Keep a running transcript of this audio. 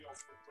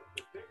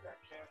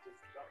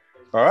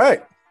All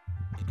right.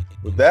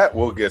 With that,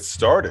 we'll get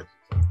started.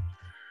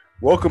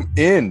 Welcome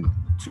in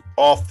to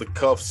Off the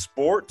Cuff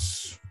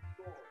Sports.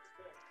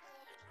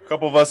 A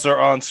couple of us are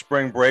on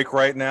spring break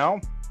right now.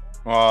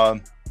 How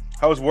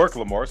was work,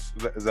 Lamorse?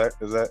 Was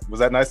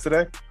that nice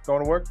today?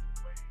 Going to work?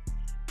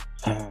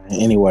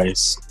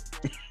 Anyways,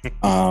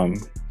 I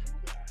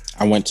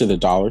went to the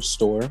dollar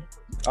store.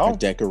 I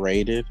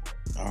decorated.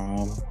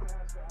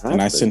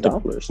 And I sent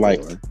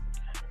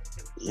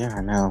yeah,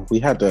 I know. We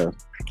had to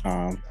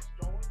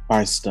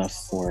buy stuff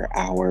for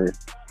our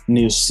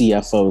new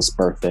CFO's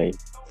birthday,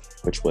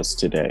 which was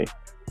today,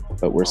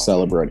 but we're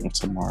celebrating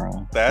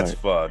tomorrow. That's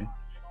fun.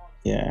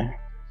 Yeah,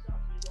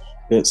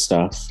 good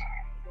stuff.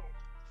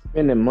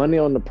 Spending money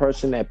on the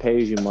person that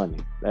pays you money.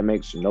 That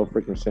makes no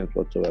freaking sense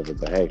whatsoever.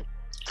 But hey,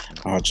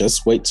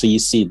 just wait till you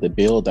see the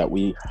bill that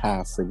we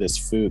have for this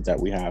food that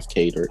we have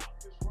catered.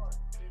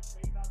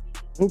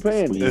 Who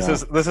paying?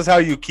 This is how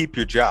you keep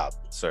your job,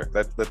 sir.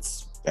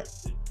 That's.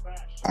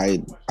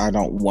 I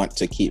don't want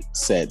to keep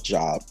said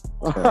job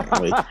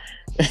currently.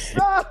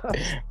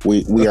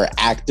 we are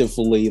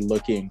actively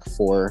looking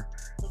for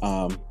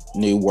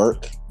new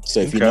work. So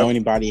if you know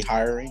anybody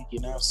hiring,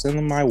 send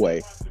them my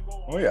way.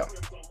 Oh yeah.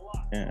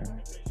 Yeah.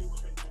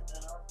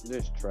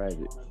 This is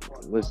tragic.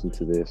 Listen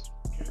to this.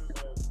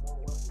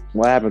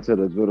 What happened to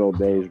the good old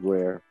days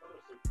where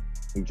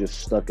you just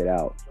stuck it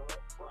out?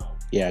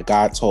 Yeah,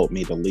 God told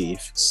me to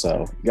leave.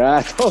 So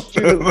God told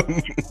you.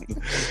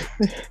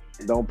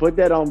 Don't put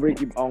that on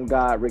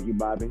God, Ricky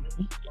Bobby.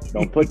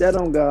 Don't put that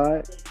on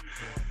God.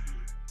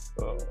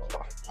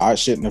 I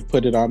shouldn't have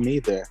put it on me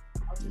there.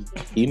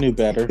 He knew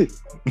better.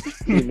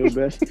 He knew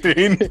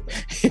better.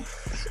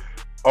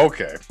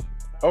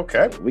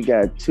 Okay. We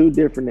got two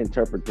different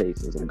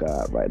interpretations of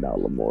God right now,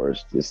 Lamar.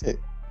 It's just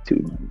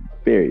two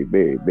very,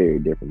 very, very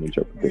different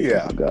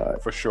interpretations of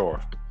God. For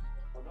sure.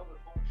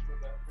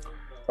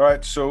 All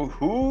right, so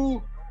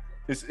who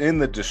is in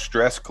the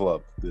distress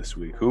club this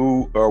week?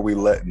 Who are we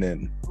letting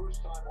in?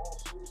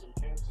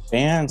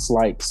 Fans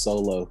like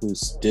Solo who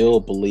still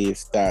believe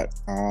that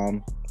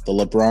the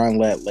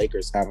LeBron-led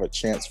Lakers have a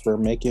chance for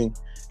making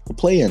the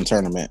play-in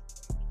tournament.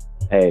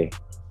 Hey,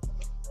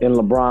 in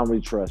LeBron we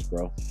trust,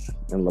 bro.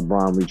 In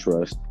LeBron we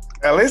trust.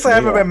 At least I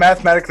haven't been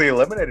mathematically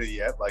eliminated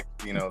yet, like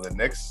the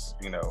Knicks,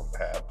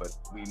 have. But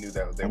we knew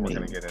that they were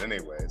going to get it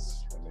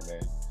anyways.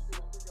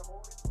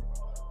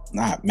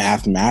 Not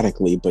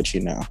mathematically, but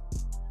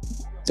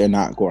they're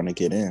not going to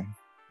get in.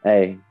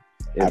 Hey,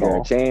 is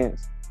there a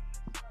chance?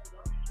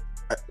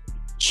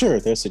 Sure,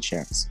 there's a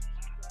chance.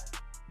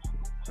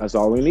 That's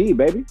all we need,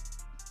 baby.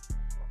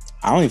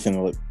 I don't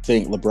even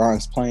think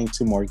LeBron's playing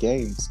 2 more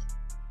games.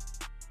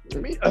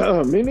 Me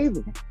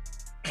neither.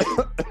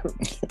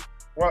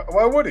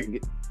 Why would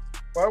he?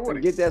 Why would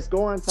he get that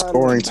scoring title?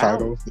 Scoring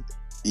title.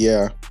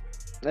 Yeah.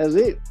 That's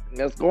it.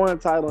 That scoring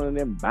title and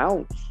then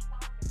bounce.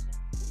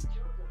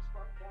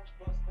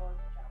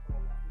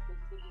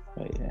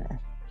 But yeah.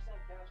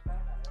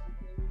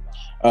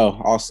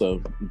 Oh,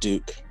 also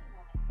Duke.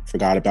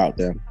 Forgot about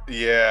them.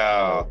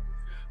 Yeah.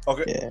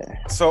 Okay.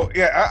 Yeah. So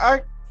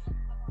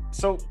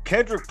so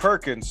Kendrick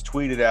Perkins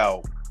tweeted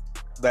out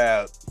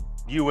that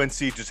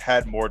UNC just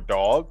had more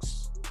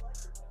dogs.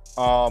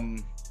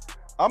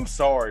 I'm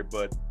sorry,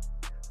 but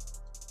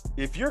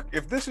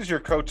if this is your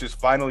coach's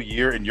final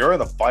year and you're in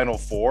the Final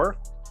Four,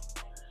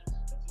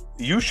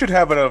 you should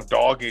have enough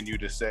dog in you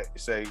to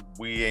say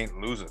we ain't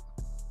losing.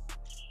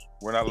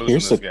 We're not losing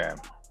this game.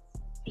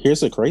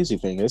 Here's the crazy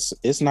thing.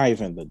 It's not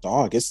even the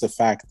dog. It's the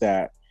fact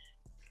that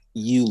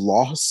you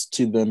lost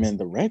to them in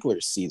the regular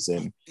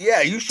season.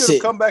 Yeah, you should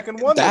have come back and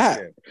won this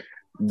game.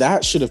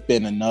 That should have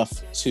been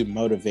enough to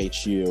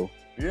motivate you.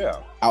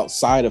 Yeah.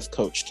 Outside of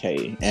Coach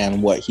K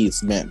and what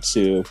he's meant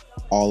to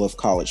all of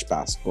college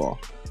basketball.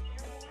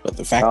 But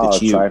the fact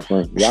that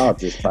y'all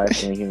just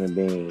trifling human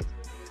beings.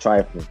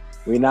 Trifling.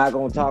 We're not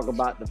gonna talk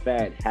about the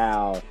fact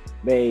how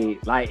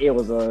it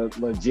was a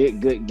legit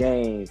good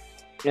game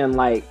and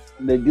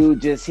the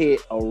dude just hit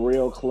a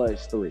real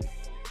clutch 3.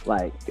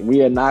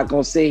 We are not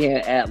gonna sit here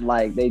and act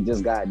like they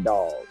just got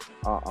dogged.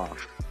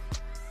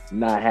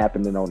 Not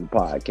happening on the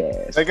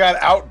podcast. They got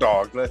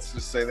outdogged. Let's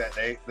just say that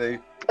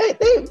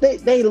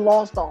they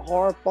lost a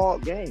hard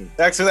fought game.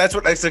 Actually,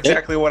 that's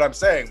exactly what I'm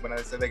saying when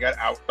I say they got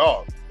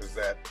outdogged. Is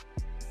that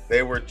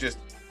they were just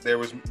there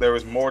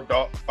was more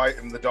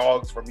fighting the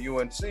dogs from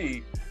UNC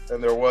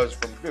than there was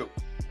from Duke.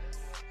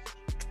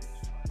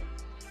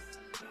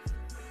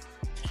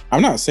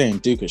 I'm not saying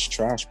Duke is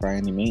trash by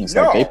any means.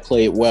 No. They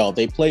played well.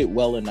 They played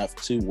well enough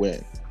to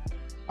win.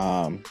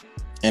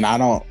 And I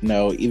don't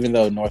know, even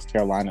though North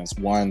Carolina's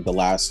won the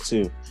last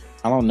 2,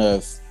 I don't know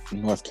if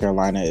North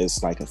Carolina is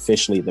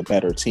officially the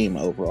better team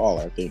overall.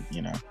 I think,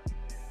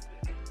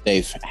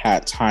 they've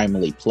had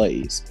timely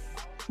plays,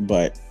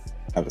 but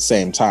at the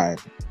same time,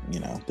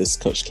 this is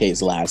Coach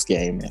K's last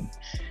game and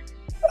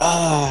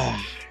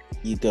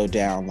you go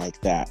down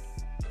like that.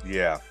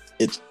 Yeah.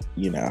 It's,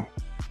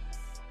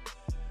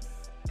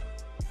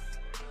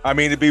 I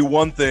mean, it'd be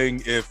one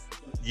thing if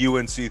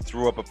UNC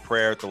threw up a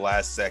prayer at the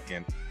last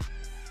second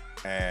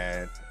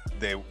and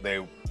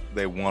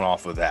they won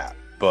off of that.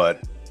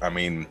 But I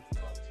mean,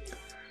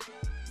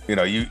 you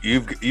know,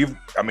 you've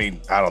I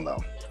mean, I don't know.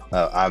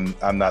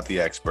 I'm not the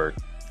expert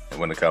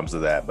when it comes to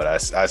that, but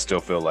I still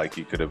feel like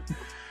you could have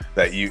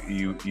that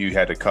you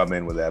had to come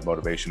in with that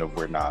motivation of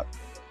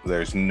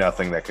there's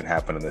nothing that can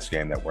happen in this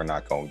game that we're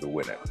not going to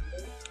win it.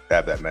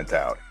 Have that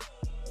mentality.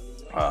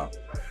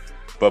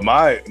 But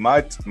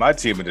my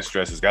team in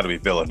distress has got to be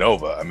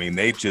Villanova. I mean,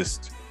 it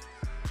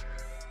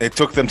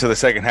took them to the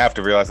second half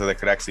to realize that they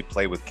could actually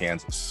play with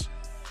Kansas,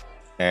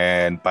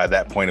 and by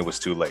that point, it was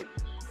too late.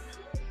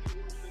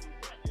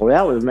 Well,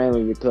 that was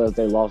mainly because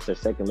they lost their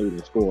second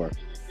leading scorer.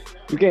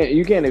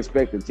 You can't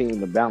expect the team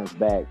to bounce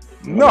back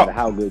no matter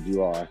how good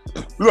you are.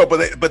 No,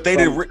 but they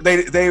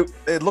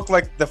it looked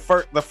like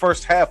the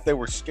first half they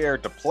were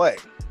scared to play.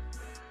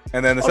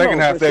 And then the second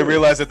half, they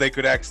realized that they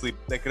could actually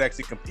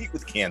compete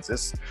with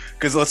Kansas.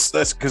 Because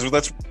let's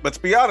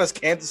be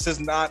honest, Kansas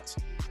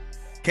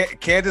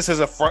is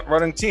a front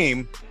running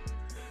team.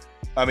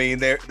 I mean,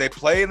 they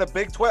play in the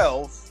Big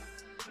 12.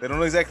 They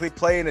don't exactly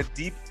play in a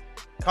deep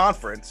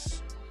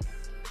conference,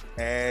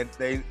 and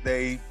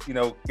they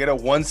get a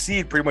 1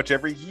 seed pretty much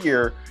every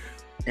year,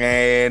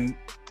 and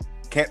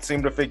can't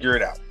seem to figure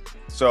it out.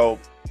 So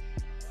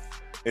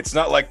it's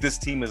not like this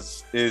team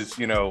is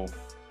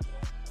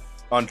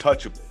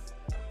untouchable.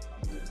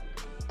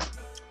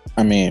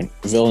 I mean,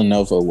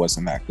 Villanova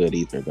wasn't that good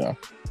either, though.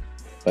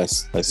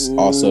 Let's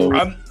also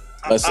recognize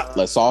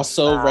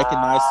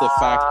the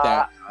fact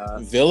that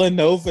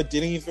Villanova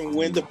didn't even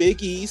win the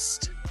Big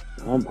East.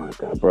 Oh my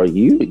God, bro!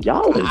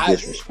 Y'all are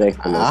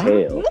disrespectful as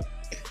hell.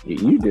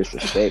 You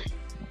disrespectful.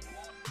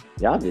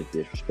 Y'all just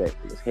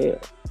disrespectful as hell.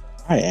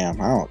 I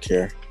am. I don't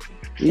care.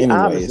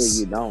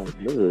 Obviously, you don't.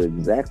 This is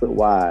exactly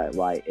why,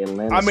 like,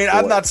 Atlanta. I mean,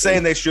 I'm not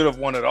saying they should have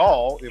won it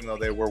all, even though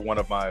they were one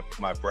of my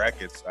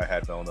brackets. I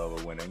had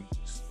Villanova winning.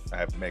 I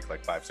have to make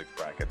like 5-6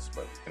 brackets,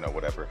 but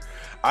whatever.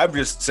 I'm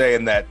just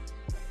saying that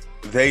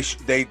this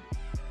should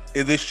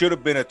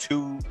have been a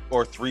 2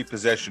 or 3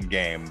 possession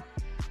game,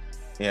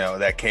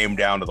 that came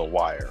down to the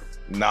wire,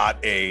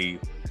 not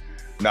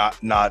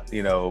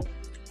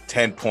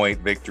 10-point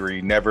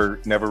victory. Never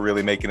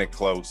really making it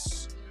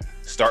close.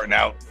 Starting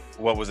out,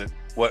 what was it?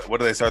 What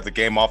did they start the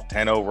game off?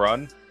 10-0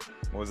 run?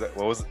 Was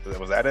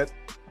that it?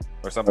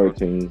 Or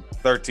something?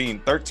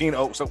 13.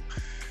 Oh, so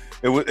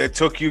it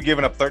took you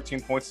giving up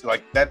 13 points.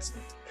 Like,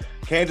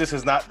 Kansas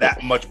is not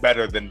that much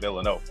better than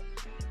Villanova.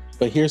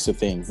 But here's the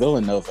thing: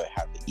 Villanova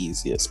had the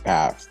easiest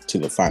path to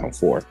the Final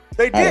Four.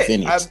 They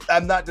did.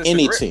 I'm not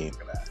disagreeing any team.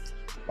 With that.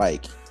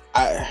 Like,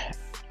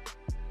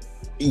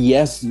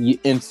 yes,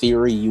 in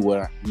theory, you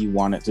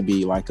want it to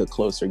be like a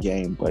closer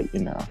game, but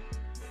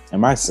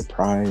am I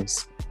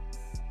surprised?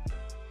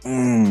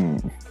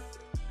 I'm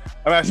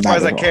not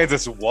surprised that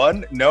Kansas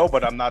won. No,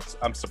 but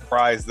I'm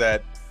surprised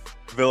that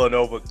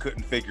Villanova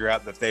couldn't figure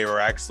out that they were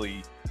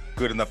actually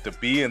good enough to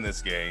be in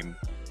this game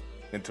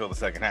until the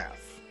second half.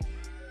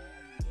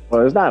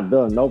 Well, it's not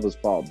Villanova's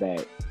fault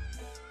that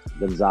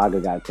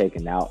Gonzaga got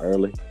taken out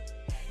early.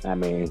 I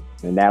mean,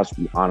 and that's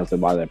honestly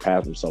why their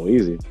path was so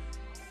easy.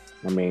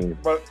 I mean,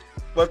 but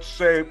let's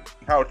say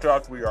how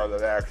shocked we are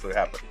that actually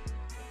happened.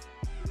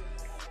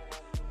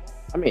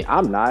 I mean,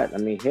 I'm not. I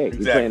mean, heck,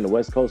 you play in the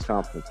West Coast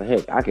Conference. So,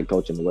 heck, I could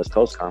coach in the West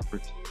Coast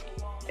Conference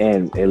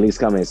and at least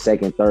come in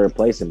second, third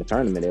place in the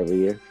tournament every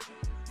year.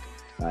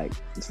 Like,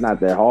 it's not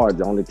that hard.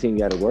 The only team you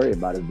got to worry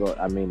about is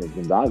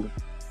Gonzaga.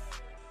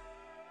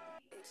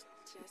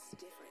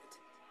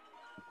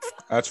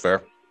 That's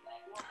fair.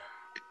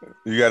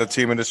 You got a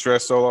team in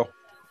distress, Solo?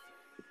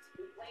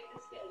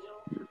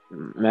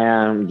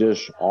 Man,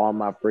 just all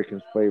my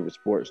freaking favorite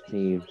sports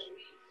teams.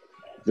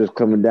 Just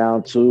coming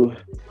down to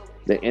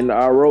the end of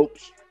our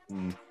ropes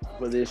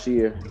for this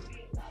year.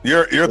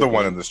 You're the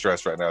one in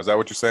distress right now. Is that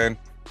what you're saying?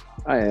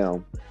 I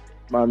am.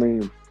 I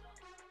mean,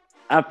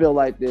 I feel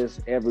like this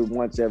every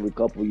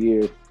couple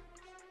years.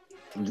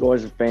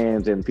 Georgia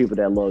fans and people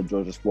that love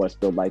Georgia sports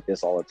feel like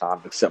this all the time,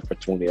 except for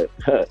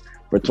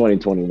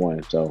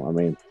 2021. So, I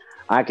mean,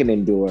 I can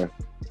endure,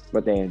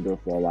 but they endure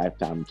for a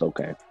lifetime. It's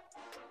okay.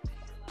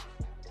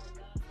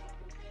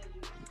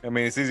 I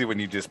mean, it's easy when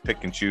you just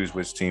pick and choose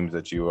which teams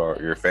that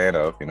you're a fan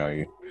of.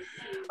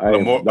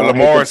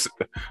 Lamorris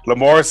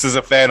is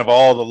a fan of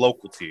all the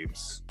local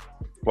teams.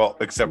 Well,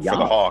 except for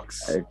the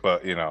Hawks,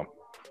 but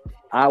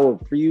I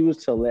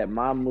refuse to let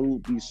my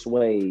mood be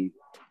swayed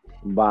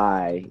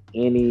by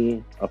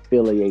any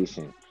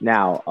affiliation.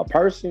 Now, a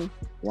person,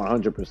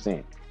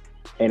 100%.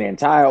 An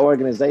entire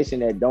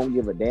organization that don't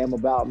give a damn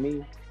about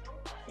me,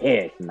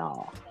 heck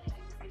no.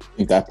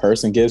 If that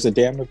person gives a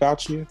damn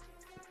about you,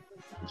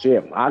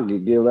 shit, I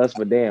could give less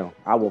of a damn.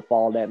 I will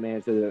fall that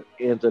man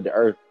into the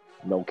earth,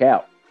 no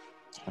cap.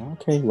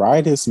 Okay,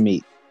 ride his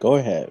meat. Go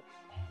ahead.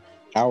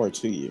 Power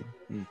to you.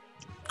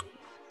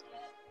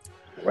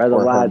 Rather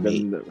ride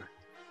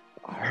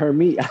her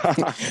meat.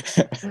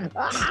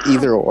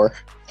 Either or.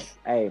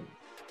 Hey,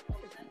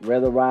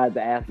 rather ride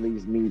the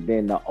athlete's meat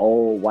than the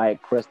old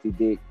white crusty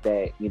dick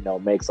that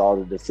makes all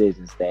the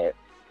decisions that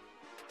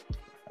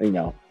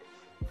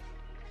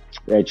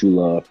that you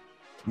love.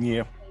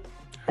 Yeah.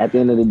 At the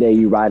end of the day,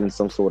 you riding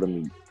some sort of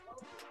meat.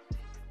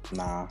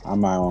 Nah, I'm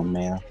my own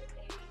man.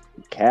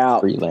 Cow.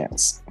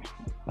 Freelance.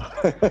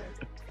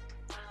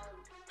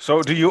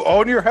 So, do you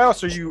own your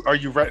house, or are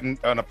you renting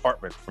an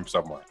apartment from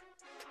somewhere?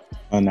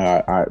 Oh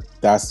no,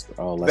 let's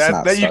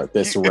not start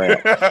this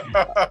rant.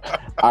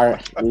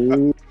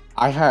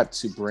 I had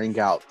to bring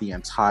out the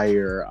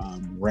entire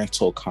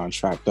rental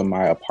contract of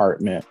my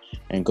apartment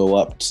and go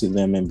up to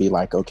them and be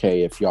like,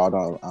 okay, if y'all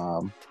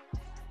don't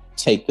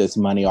take this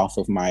money off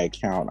of my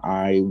account,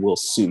 I will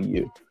sue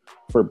you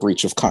for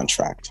breach of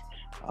contract.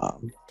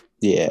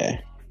 Yeah,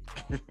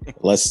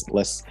 let's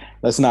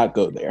not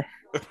go there.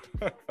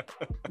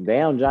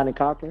 Damn, Johnny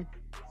Cochran.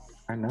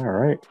 I know,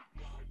 right?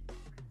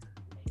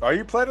 Are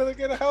you planning to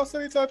get a house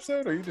anytime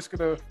soon, or are you just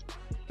gonna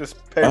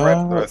pay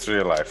rent the rest of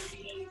your life?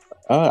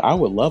 I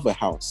would love a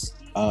house.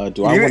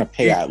 Do I want to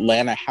pay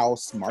Atlanta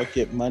house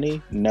market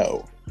money?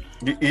 No.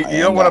 You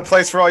don't want a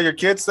place for all your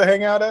kids to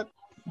hang out at?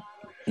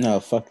 No,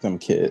 fuck them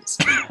kids.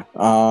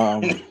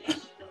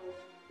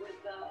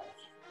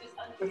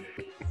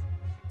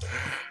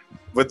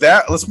 With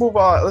that, let's move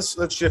on.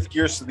 Let's shift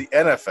gears to the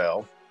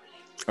NFL.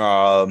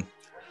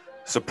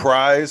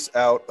 Surprise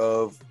out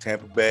of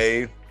Tampa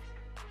Bay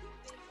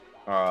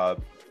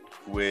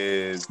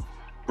with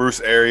Bruce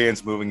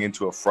Arians moving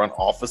into a front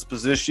office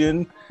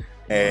position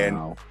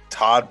and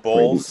Todd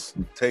Bowles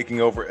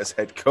taking over as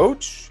head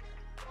coach.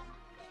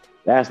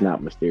 That's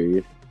not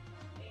mysterious.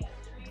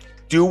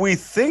 Do we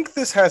think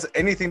this has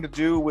anything to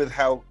do with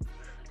how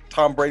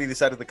Tom Brady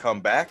decided to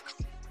come back?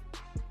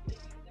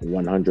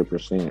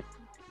 100%.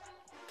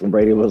 When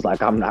Brady was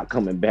like, I'm not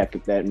coming back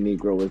if that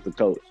Negro is the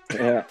coach.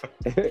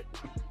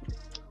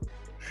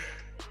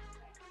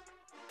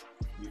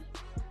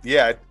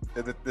 Yeah,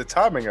 the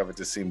timing of it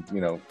just seemed,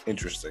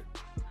 interesting.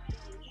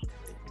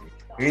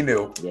 He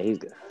knew. Yeah, he's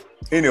good.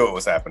 He knew it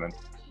was happening.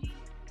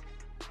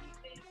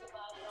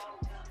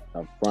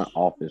 A front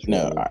office.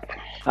 No,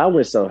 I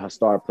wish a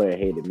star player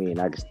hated me and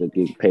I could still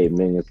get paid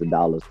millions of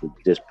dollars to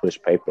just push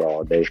paper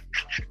all day.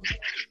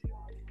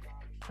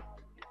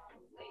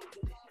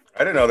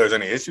 I didn't know there's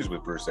any issues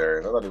with Bruce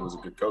Arians. I thought he was a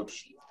good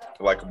coach,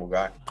 a likable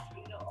guy.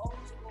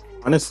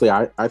 Honestly,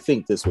 I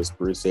think this was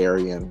Bruce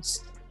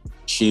Arians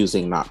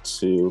choosing not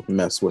to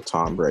mess with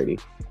Tom Brady.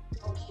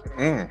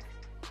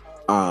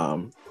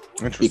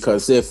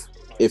 Because if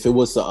it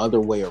was the other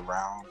way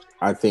around,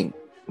 I think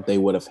they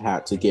would have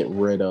had to get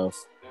rid of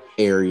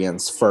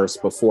Arians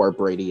first before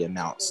Brady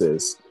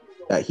announces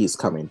that he's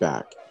coming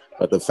back.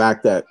 But the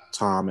fact that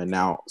Tom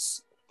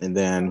announced, and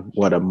then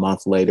a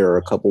month later or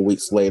a couple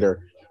weeks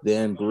later,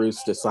 then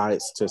Bruce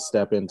decides to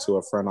step into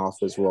a front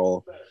office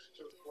role,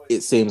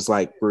 it seems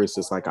like Bruce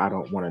is like, I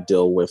don't want to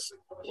deal with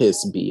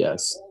his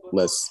BS.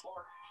 Let's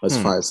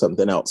find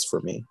something else for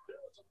me.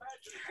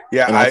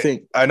 Yeah,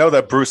 I know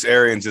that Bruce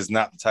Arians is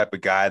not the type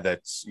of guy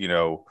that's,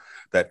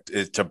 that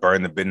is to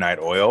burn the midnight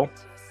oil.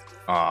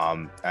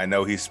 I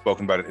know he's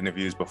spoken about it in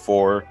interviews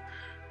before.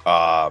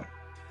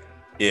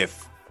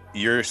 If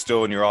you're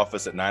still in your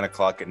office at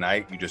 9:00 at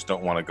night, you just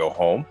don't want to go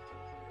home.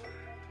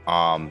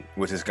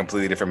 Which is a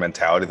completely different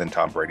mentality than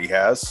Tom Brady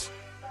has,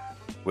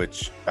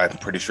 which I'm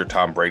pretty sure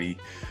Tom Brady,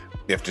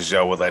 if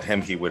Gisele would let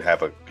him, he would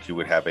have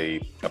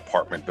a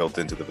apartment built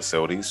into the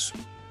facilities.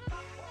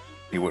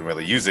 He wouldn't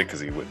really use it because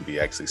he wouldn't be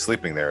actually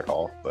sleeping there at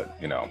all. But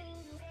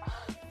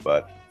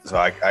so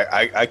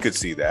I could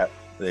see that.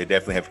 They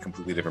definitely have a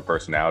completely different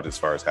personality as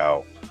far as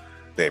how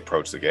they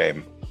approach the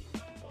game.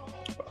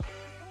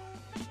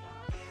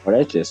 Well,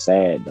 that's just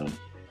sad though.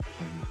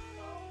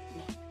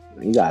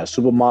 You got a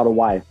supermodel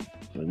wife.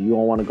 If you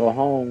don't want to go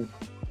home,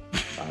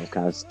 sounds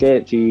kind of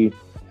sketchy.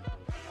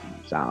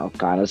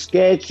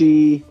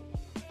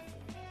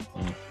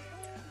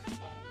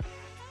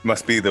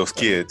 Must be those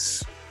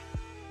kids.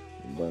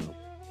 But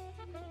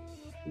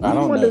I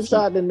don't know.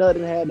 Decide the nut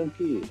and had them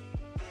kids.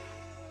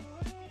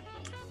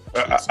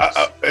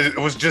 It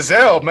was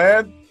Gisele,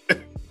 man.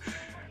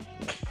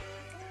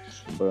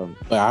 But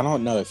I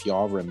don't know if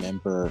y'all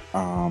remember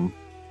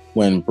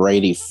when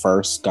Brady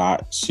first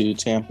got to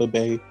Tampa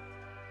Bay.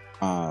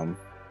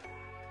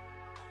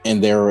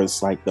 And there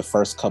was like the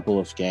first couple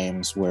of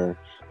games where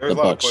the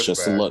Bucs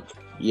just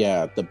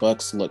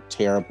looked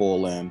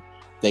terrible and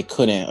they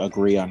couldn't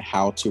agree on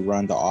how to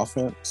run the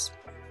offense.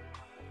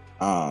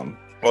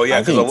 Well,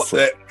 yeah,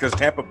 because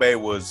Tampa Bay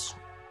was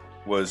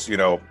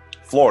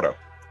Florida.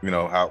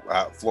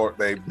 How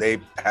Florida they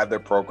had their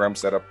program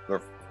set up,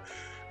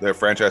 their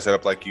franchise set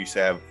up like you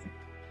have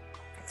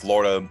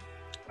Florida,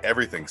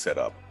 everything set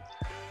up,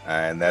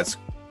 and that's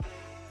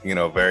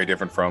very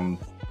different from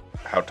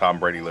how Tom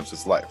Brady lives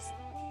his life.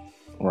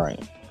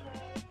 Right.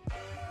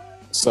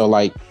 So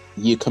like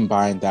you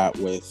combine that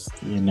with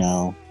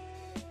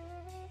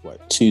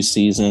 2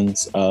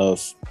 seasons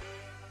of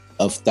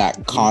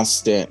that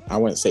constant, I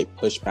wouldn't say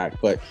pushback,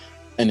 but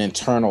an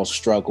internal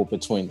struggle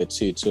between the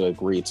two to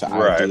agree to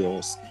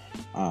ideals.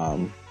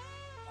 And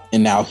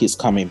now he's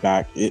coming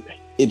back.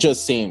 It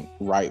just seemed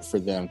right for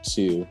them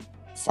to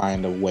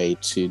find a way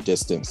to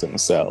distance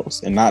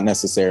themselves and not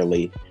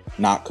necessarily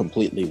not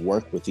completely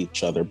work with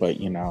each other, but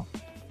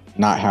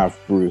not have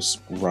Bruce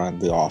run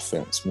the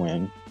offense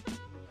when,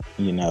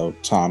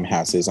 Tom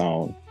has his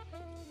own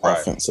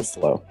offensive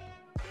flow.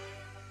 I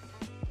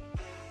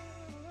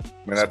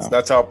mean,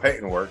 that's how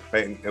Peyton worked.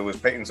 It was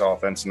Peyton's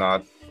offense,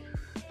 not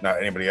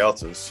anybody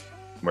else's,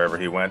 wherever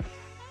he went.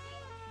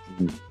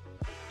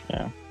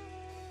 Yeah.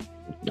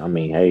 I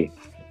mean, hey,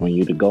 when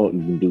you're the GOAT,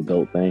 you can do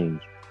GOAT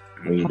things.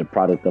 When you're the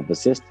product of a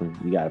system,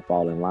 you got to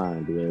fall in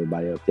line, do what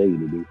everybody else tell you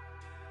to do.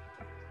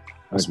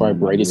 That's why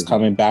Brady's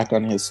coming back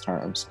on his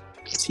terms.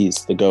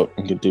 He's the GOAT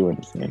and can do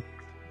anything.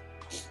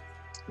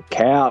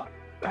 Cap,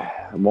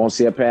 I won't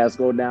see a pass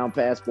go down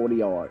past 40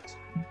 yards.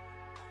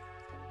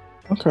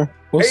 Okay.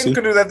 We'll Peyton see.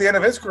 could do that at the end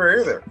of his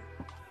career either.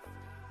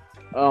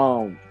 I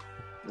don't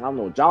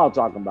know what y'all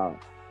talking about.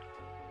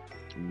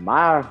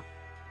 My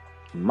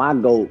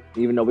GOAT,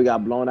 even though we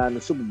got blown out in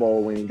the Super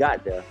Bowl when he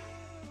got there,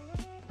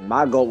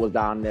 my GOAT was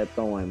down there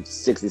throwing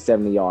 60,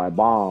 70-yard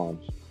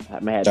bombs.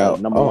 I had the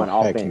number one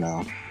offense.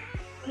 No.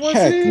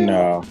 Was he?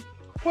 No.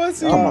 Was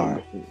he? Come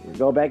on.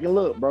 Go back and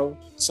look, bro.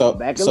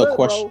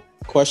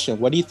 Question.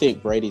 What do you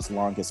think Brady's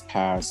longest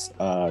pass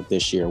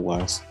this year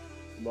was?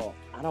 Bro,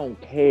 I don't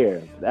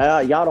care.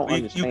 Y'all don't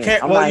understand. You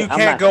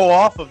can't go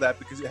off of that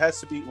because it has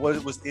to be what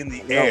it was in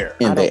the air.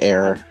 In the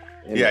air.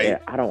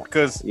 I don't.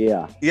 Because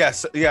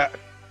yes,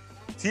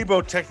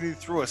 Tebow technically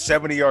threw a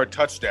 70-yard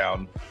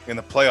touchdown in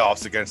the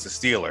playoffs against the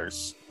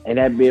Steelers. And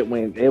that bit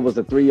when it was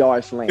a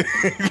 3-yard slant.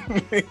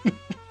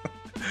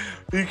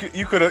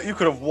 you could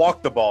have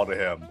walked the ball to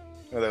him.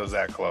 That was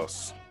that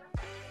close.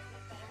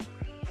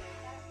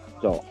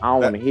 So I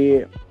don't want to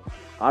hear it.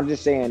 I'm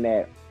just saying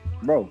that,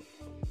 bro.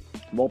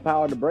 More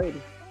power to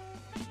Brady.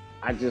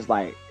 I just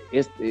like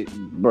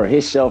bro.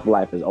 His shelf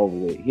life is over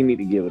with. He need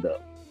to give it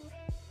up.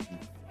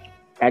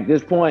 At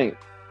this point,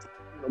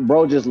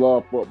 bro just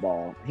love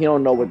football. He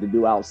don't know what to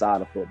do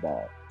outside of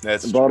football.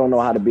 Bro don't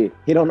know how to be.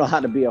 He don't know how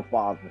to be a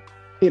father.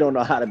 He don't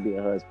know how to be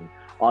a husband.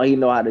 All he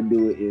know how to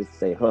do is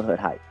say hut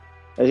hype.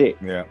 That's it.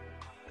 Yeah.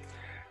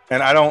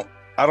 And I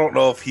don't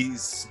know if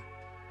he's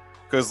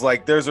because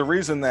like there's a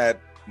reason that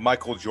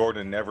Michael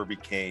Jordan never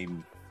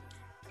became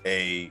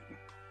a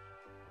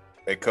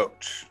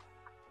coach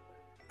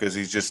because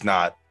he's just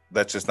not.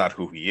 That's just not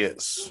who he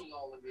is.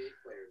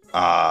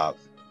 I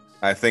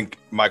think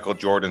Michael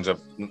Jordan's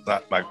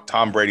not like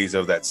Tom Brady's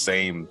of that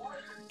same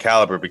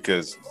caliber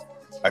because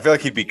I feel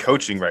like he'd be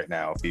coaching right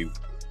now if he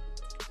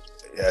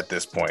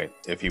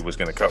was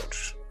going to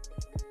coach.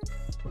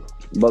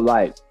 But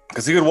like,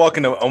 because he could walk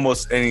into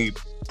almost any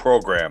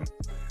program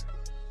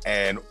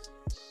and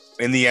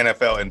in the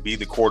NFL and be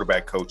the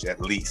quarterback coach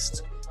at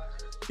least,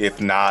 if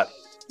not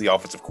the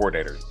offensive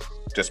coordinator,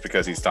 just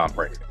because he's Tom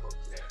Brady.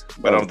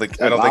 But I don't think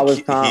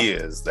he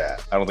is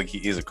that. I don't think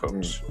he is a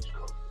coach.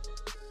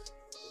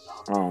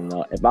 I don't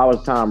know. If I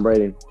was Tom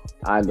Brady,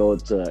 I'd go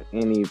to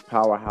any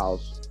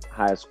powerhouse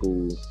high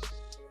school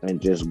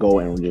and just go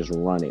and just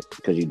run it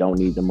because you don't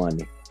need the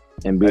money.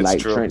 And be like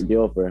true. Trent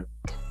Dilfer,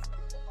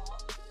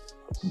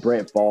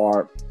 Brett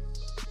Favre,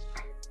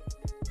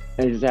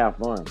 and just have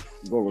fun.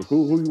 Go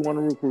recruit who you want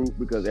to recruit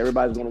because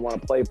everybody's going to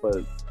want to play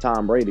for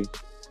Tom Brady.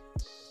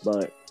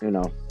 But,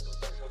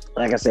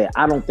 like I said,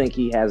 I don't think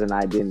he has an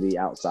identity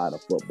outside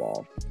of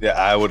football. Yeah,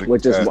 I would.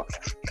 Which is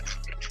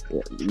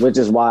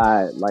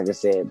why, like I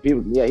said,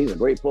 people. Yeah, he's a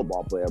great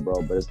football player,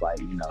 bro. But it's like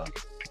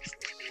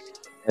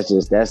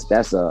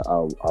that's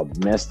a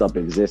messed up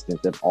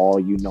existence if all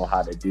you know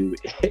how to do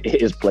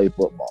is play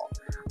football.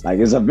 Like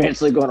it's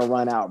eventually going to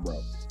run out, bro.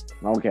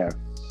 I don't care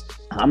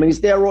how many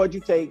steroids you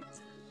take,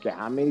 care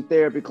how many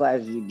therapy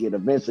classes you get.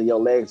 Eventually, your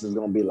legs is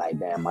going to be like,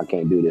 damn, I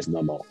can't do this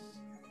no more.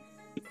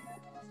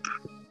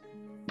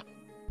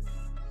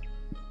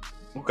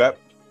 Okay.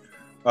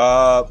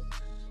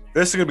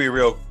 This is going to be a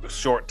real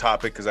short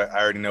topic because I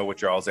already know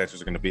what your all's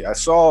answers are going to be. I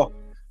saw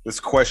this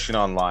question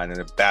online and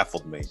it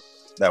baffled me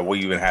that we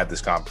even had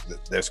this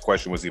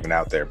question was even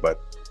out there.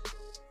 But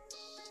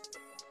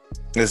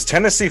is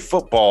Tennessee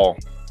football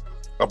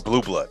a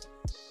blue blood?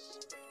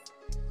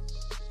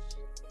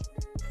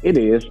 It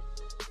is.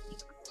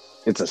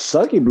 It's a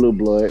sucky blue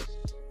blood,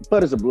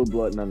 but it's a blue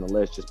blood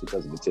nonetheless just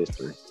because of its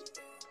history.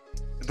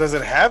 Does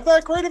it have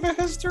that great of a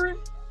history?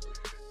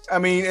 I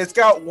mean, it's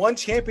got one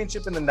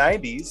championship in the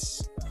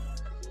 90s,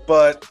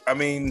 but I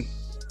mean,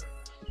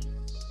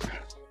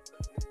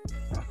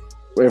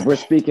 if we're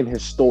speaking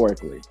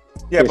historically,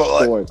 yeah,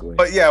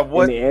 but yeah,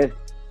 what?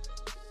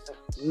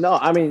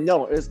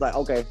 No, it's like,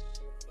 okay,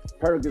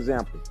 perfect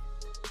example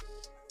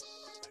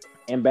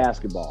in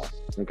basketball.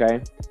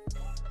 Okay,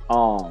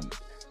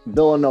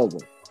 Villanova.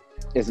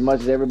 As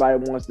much as everybody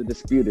wants to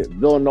dispute it,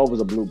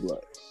 Villanova's a blue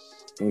blood.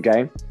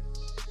 Okay.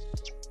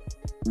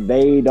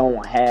 They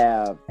don't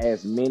have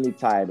as many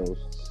titles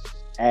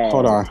as...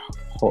 Hold on.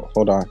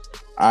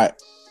 I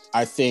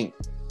think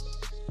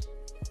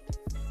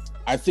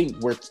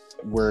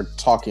we're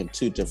talking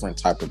two different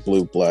type of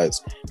blue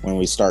bloods when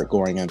we start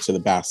going into the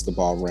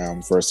basketball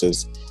realm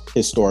versus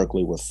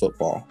historically with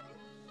football.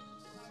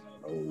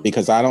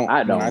 Because when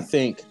I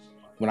think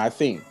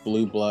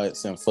blue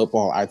bloods in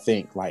football, I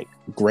think like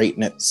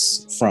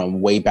greatness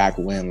from way back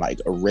when, like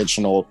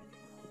original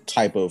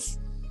type of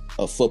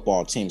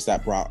football teams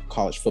that brought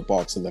college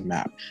football to the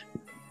map.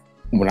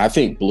 When I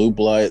think blue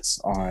bloods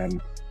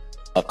on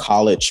a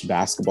college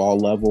basketball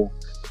level,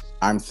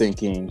 I'm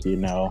thinking,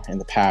 in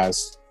the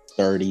past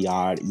 30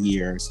 odd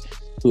years,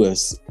 who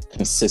has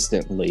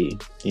consistently,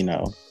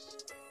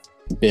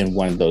 been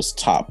one of those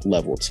top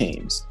level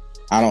teams.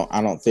 I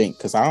don't think,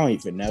 because I don't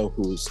even know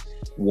who's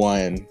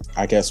won,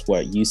 I guess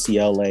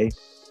UCLA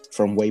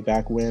from way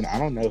back when. I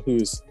don't know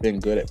who's been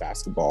good at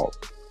basketball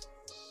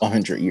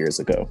 100 years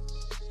ago.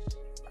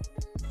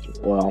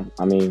 Well,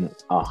 I mean,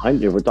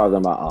 100. We're talking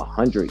about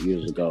 100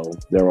 years ago.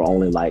 There were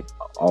only like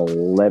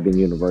 11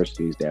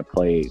 universities that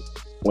played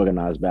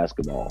organized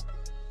basketball.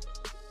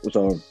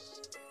 So,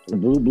 the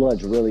blue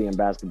bloods really in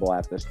basketball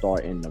have to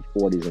start in the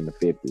 40s and the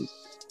 50s.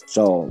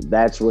 So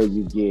that's where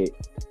you get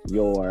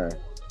your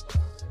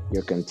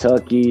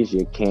Kentuckys,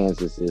 your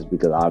Kansases,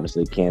 because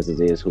obviously Kansas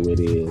is who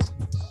it is.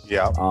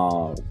 Yeah.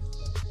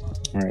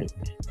 Right.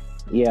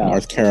 Yeah.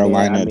 North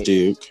Carolina,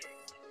 Duke.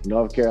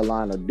 North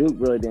Carolina, Duke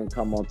really didn't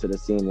come onto the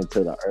scene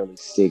until the early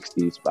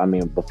 60s. I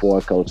mean,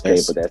 before Coach K,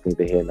 but that's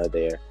neither here nor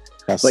there.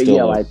 But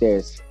yeah, right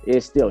there,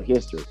 it's still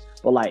history.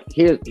 But like,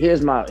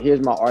 here's my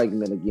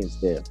argument against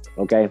them.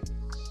 Okay,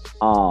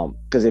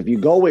 because if you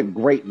go with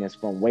greatness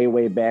from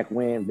way back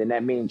when, then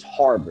that means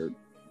Harvard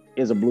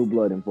is a blue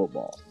blood in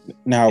football.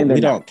 Now we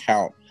don't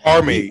count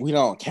Army. We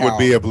don't count would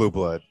be a blue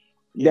blood.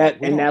 That's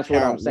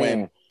what I'm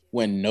saying.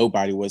 When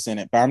nobody was in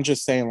it, but I'm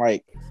just saying,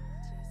 like,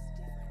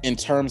 in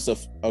terms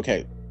of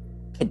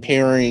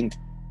comparing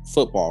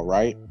football,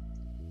 right?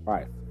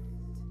 Right.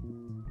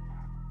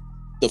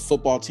 The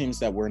football teams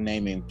that we're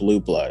naming blue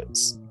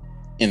bloods,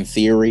 in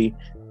theory,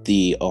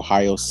 the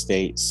Ohio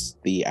States,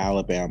 the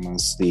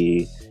Alabamas,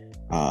 the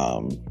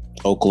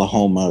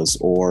Oklahomas,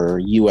 or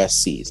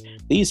USCs,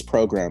 these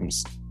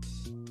programs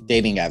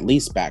dating at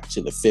least back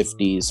to the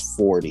 50s,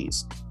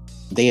 40s,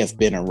 they have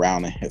been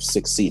around and have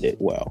succeeded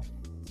well.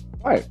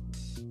 Right.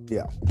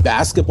 Yeah.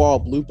 Basketball,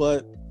 blue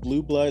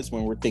bloods,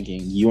 when we're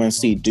thinking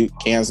UNC, Duke,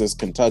 Kansas,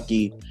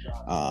 Kentucky,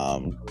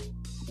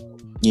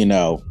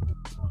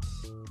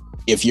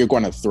 if you're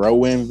going to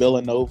throw in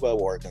Villanova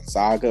or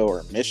Gonzaga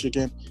or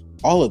Michigan,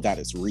 all of that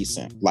is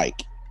recent.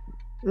 Like,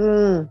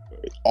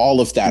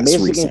 all of that's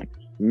recent.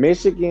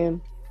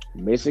 Michigan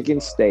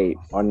State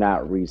are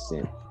not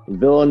recent.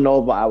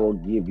 Villanova, I will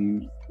give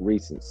you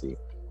recency.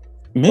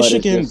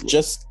 Michigan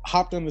just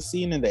hopped on the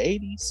scene in the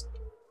 80s.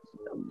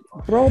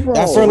 Bro.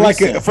 That's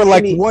for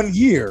like 1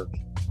 year.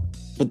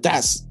 But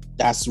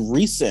that's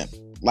recent.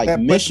 Like,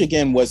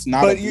 Michigan was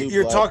not. But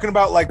you're talking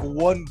about like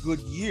one good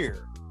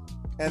year,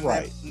 and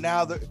right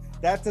now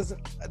that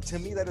doesn't, to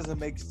me, that doesn't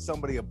make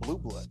somebody a blue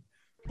blood.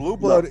 Blue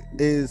blood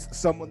is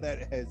someone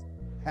that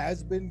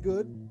has been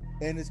good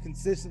and has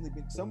consistently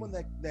been someone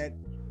that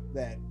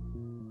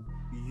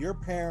your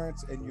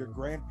parents and your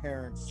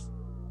grandparents,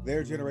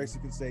 their generation,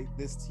 can say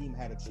this team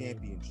had a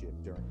championship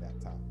during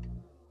that time.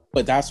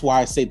 But that's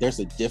why I say there's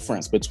a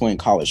difference between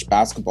college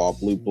basketball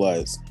blue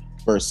bloods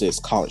versus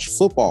college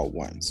football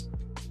ones.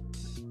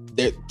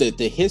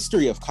 The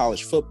history of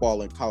college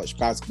football and college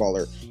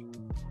basketball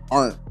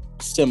aren't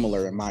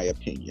similar, in my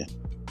opinion.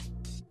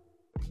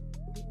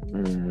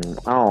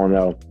 I don't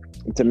know.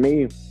 To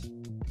me,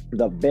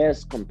 the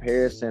best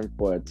comparison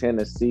for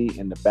Tennessee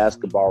in the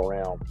basketball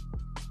realm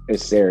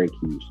is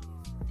Syracuse,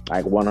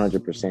 like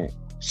 100%.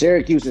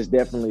 Syracuse is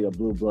definitely a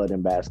blue blood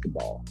in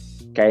basketball.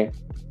 Okay,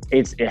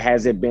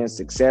 has it been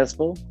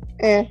successful?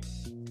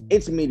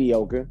 It's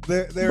mediocre.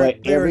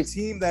 They're a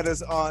team that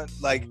is on,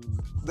 like,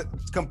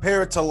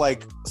 compared to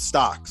like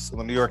stocks on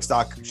the New York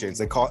Stock Exchange.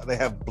 They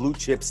have blue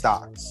chip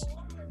stocks,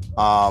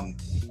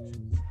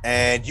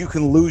 and you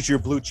can lose your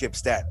blue chip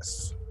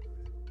status.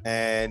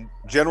 And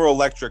General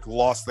Electric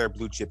lost their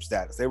blue chip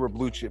status. They were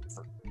blue chip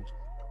for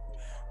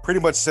pretty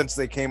much since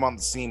they came on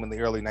the scene in the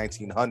early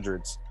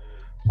 1900s.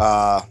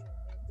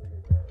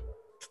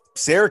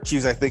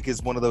 Syracuse, I think,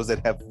 is one of those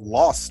that have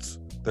lost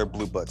their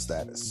blue blood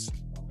status.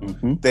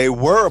 Mm-hmm. They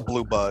were a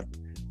blue blood,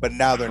 but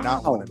now they're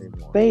not one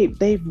anymore.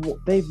 They've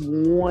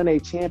won a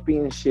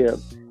championship,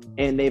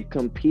 and they've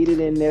competed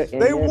in their.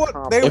 They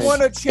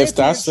won a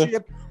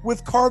championship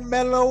with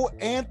Carmelo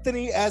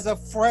Anthony as a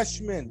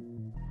freshman.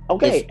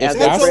 Okay, if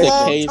that's a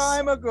long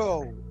time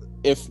ago.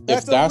 If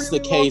that's the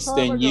case,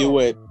 then you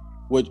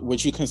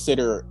would you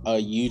consider a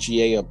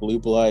UGA a blue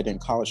blood in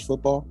college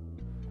football?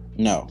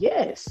 No.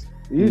 Yes.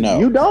 No.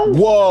 You don't?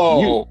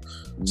 Whoa.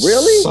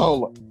 Really?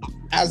 So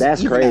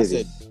that's crazy.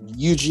 As a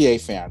UGA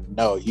fan,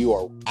 no, you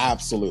are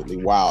absolutely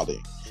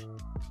wilding.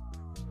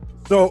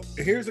 So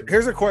here's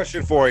a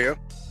question for you.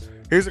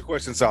 Here's a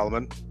question,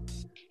 Solomon.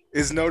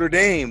 Is Notre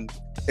Dame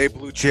a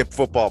blue chip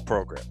football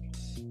program?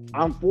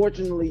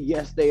 Unfortunately,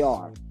 yes, they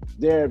are.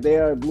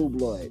 They're a blue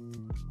blood.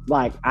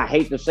 Like, I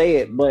hate to say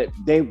it, but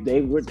they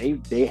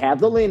have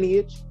the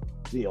lineage,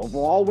 the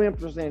overall win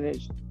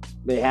percentage,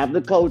 they have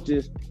the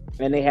coaches,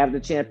 and they have the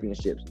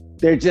championships.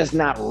 They're just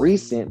not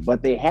recent,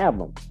 but they have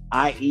them.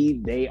 I.e.,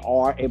 they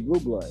are a blue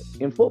blood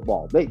in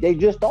football. They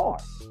just are.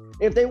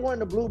 If they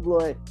weren't a blue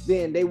blood,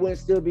 then they wouldn't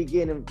still be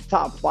getting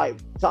top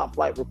flight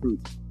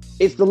recruits.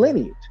 It's the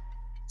lineage.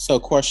 So,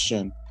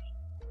 question: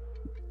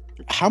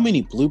 how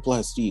many blue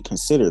bloods do you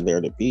consider there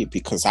to be?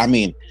 Because I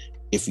mean,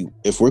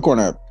 if we're going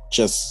to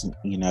just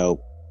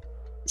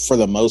for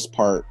the most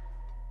part,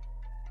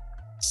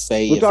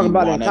 say We're if talking you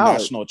about won in a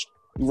college. national,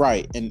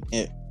 right, and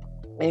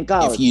In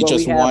college, if you where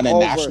just we have won a over-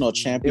 national if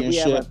we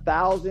championship, have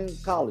 1,000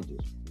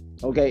 colleges,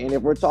 okay, and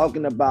if we're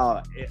talking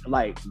about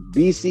like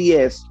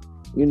BCS,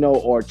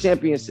 or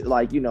champions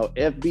like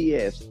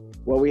FBS,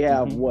 where we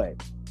have Mhm.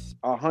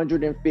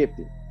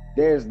 150,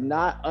 there's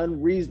not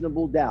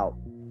unreasonable doubt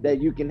that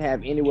you can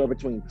have anywhere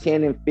between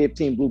 10 and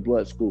 15 blue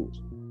blood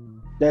schools.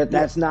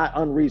 That's not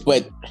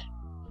unreasonable.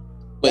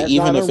 but That's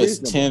even not if it's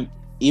unreasonable.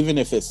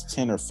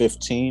 10 or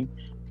 15,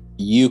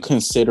 you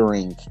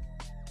considering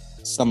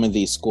some of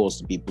these schools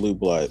to be blue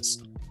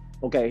bloods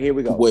Okay, here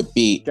we go. would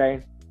be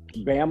Okay,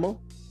 Bama,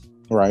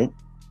 right.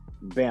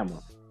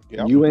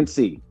 Yep.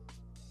 UNC,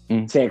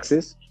 Mm.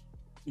 Texas,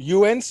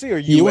 UNC or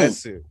UN.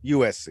 USC?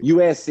 USC.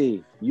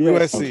 USC,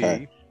 USC.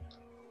 Okay.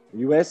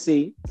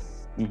 USC.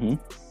 Hmm.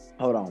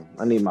 Hold on,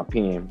 I need my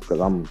pen because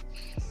I'm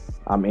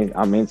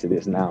into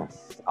this now.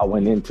 I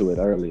went into it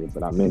earlier,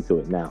 but I'm into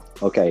it now.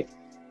 Okay,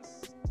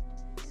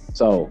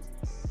 so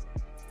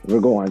we're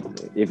going.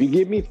 If you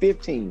give me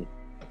 15,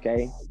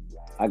 okay,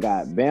 I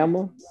got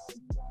Bama,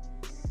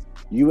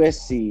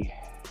 USC,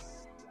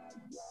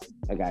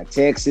 I got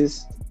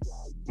Texas,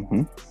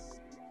 Hmm.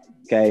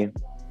 okay,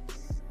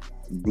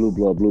 blue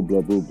blood,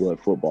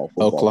 football,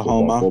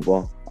 Oklahoma.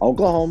 football.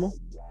 Oklahoma.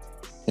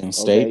 Penn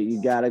State. Okay,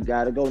 you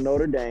gotta go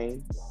Notre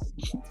Dame.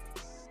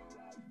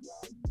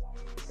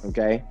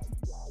 Okay,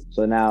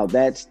 so now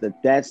that's the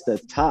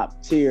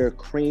top tier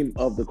cream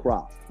of the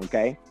crop.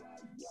 Okay,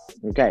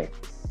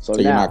 so So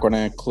you're now, not going to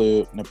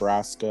include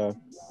Nebraska,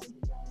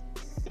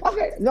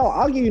 okay, no,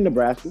 I'll give you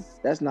Nebraska.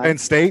 That's nice. Penn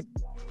State.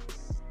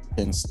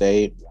 Penn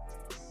State,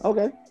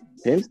 Okay,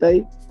 Penn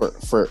State.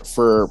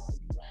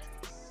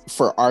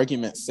 for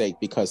argument's sake,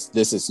 because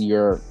this is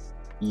your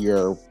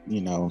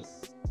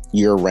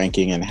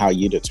ranking and how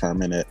you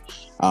determine it.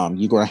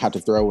 You're going to have to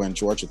throw in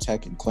Georgia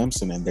Tech and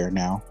Clemson in there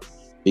now,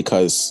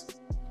 because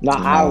No, You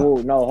I know.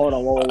 will. No, hold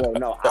on, whoa.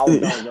 No, I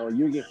will. No,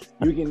 you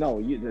can.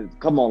 No,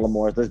 come on,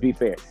 Lamar. Let's be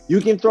fair. You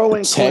can throw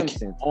in Tech.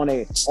 Clemson on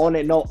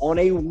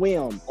a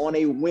whim. On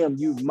a whim,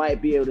 you might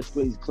be able to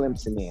squeeze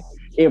Clemson in.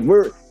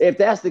 If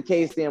that's the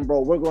case, then bro,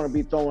 we're going to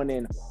be throwing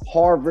in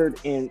Harvard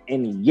and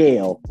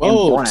Yale.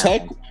 oh, and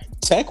Brown.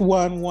 Tech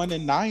won 1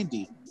 in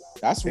 90.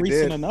 That's They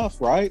recent did. enough,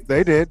 right?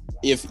 They did.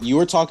 If you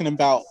were talking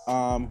about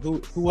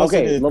who was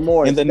Okay, it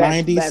Lamar. in the that's,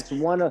 90s? That's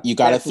one of You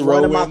gotta that's throw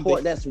one of my in four.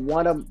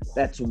 the-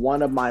 That's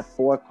one of my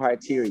 4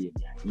 criteria.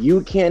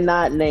 You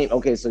cannot name.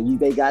 Okay, so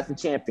they got the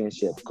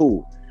championship.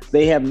 Cool.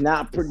 They have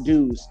not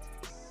produced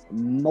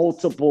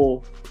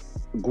multiple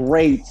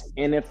great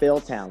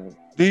NFL talent.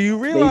 Do you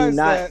realize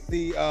not-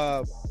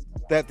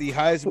 that the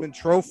Heisman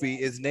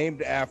Trophy is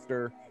named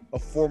after a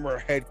former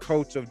head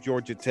coach of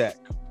Georgia Tech?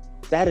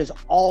 That is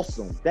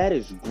awesome. That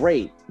is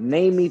great.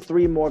 Name me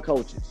 3 more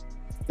coaches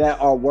that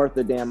are worth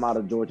a damn out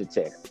of Georgia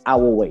Tech. I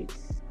will wait.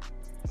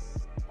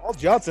 Paul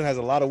Johnson has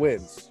a lot of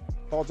wins.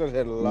 Paul Johnson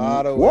had a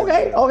lot of wins.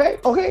 Okay.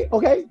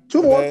 2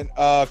 And more.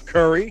 then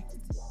Curry.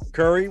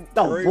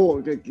 No,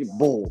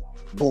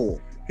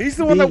 bull. He's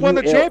the one that won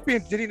the BUL.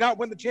 champion. Did he not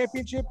win the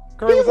championship?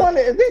 Curry He was won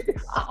it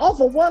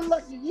off of 1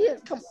 lucky year.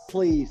 Come,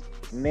 please.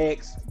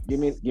 Next, give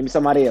me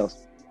somebody else.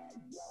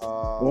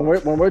 When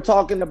we're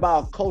talking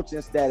about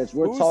coaching status,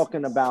 we're Who's-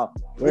 talking about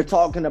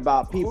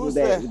people who's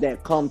that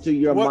come to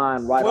your what-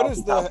 mind right what off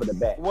is the top of the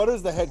bat. What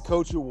is the head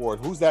coach award?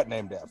 Who's that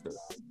named after?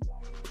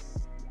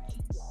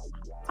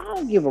 I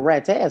don't give a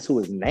rat's ass who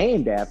is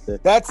named after.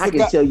 That's I the can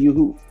guy. tell you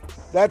who.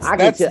 That's I can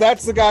that's tell-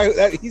 that's the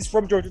guy. He's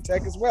from Georgia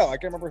Tech as well. I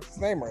can't remember his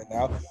name right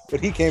now, but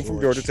he came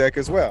from George. Georgia Tech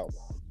as well.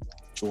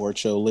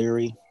 George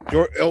O'Leary.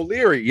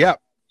 O'Leary.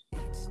 Yep.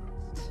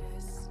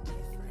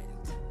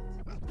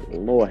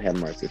 Lord have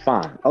mercy.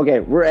 Fine. Okay,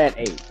 we're at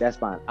 8. That's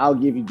fine. I'll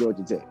give you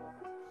Georgia Tech.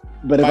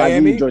 But if I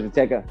give Miami? you Georgia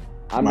Tech,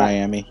 I'm not.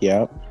 Miami.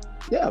 Yep.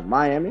 Yeah,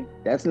 Miami.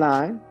 That's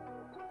 9.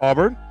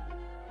 Auburn.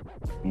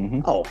 Hmm.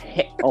 Oh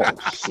shit.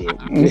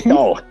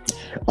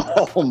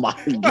 Oh my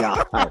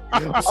god.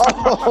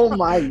 Oh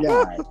my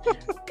god.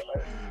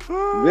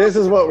 This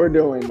is what we're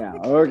doing now.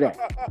 Okay.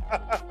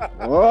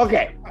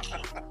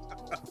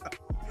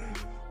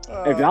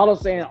 If y'all are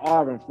saying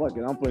Auburn, fuck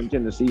it. I'm putting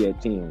Tennessee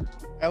at 10.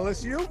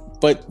 LSU.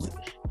 But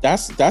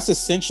that's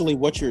essentially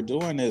what you're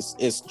doing is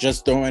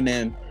just throwing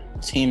in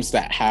teams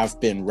that have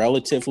been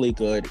relatively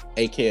good,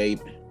 aka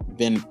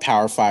been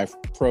Power 5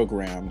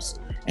 programs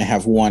and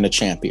have won a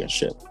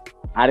championship.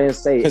 I didn't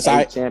say 'Cause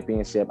a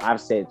championship. I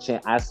said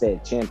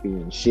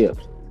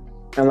championships.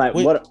 And like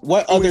what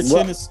other is-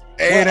 tennis?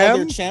 A&M. What other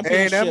A&M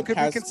championship could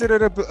be has?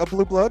 considered a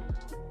blue blood.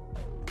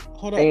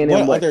 Hold on. A&M,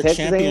 What what, other Texas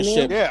A&M?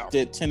 championship Yeah.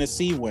 did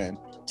Tennessee win?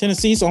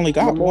 Tennessee's only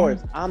got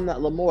Lamorris,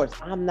 one.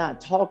 I'm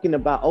not talking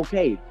about,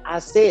 okay, I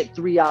said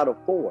 3 out of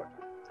 4.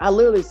 I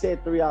literally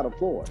said 3 out of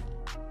 4.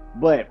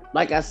 But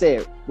like I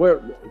said,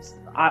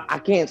 I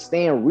can't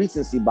stand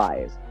recency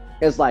bias.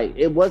 It's like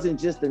it wasn't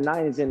just the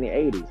 90s and the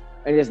 80s.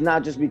 And it's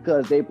not just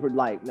because they were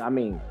like, I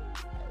mean,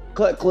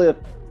 Cutcliffe,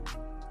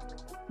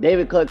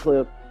 David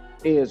Cutcliffe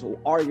is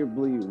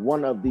arguably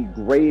one of the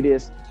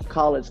greatest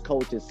college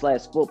coaches /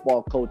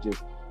 football coaches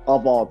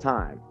of all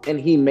time. And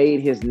he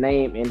made his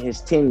name in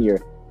his tenure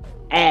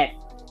at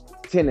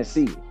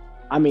Tennessee.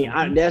 I mean,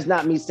 that's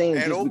not me saying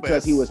And just Ole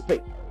because Miss. he was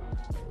picked.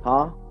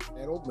 Huh?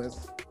 And Ole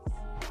Miss.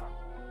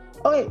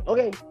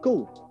 Okay,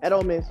 cool. At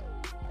Ole Miss.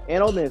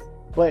 And Ole Miss.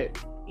 But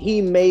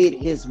he made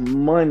his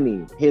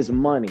money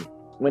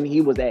when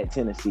he was at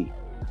Tennessee.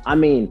 I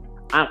mean,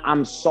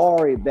 I'm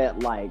sorry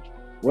that like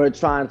we're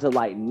trying to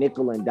like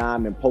nickel and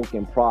dime and poke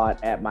and prod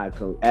at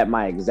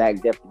my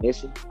exact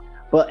definition.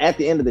 But at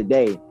the end of the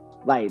day,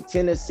 like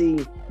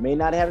Tennessee may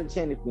not have the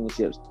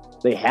championships.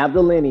 They have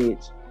the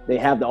lineage. They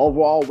have the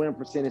overall win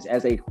percentage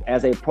as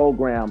a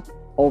program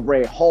over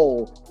a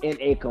whole in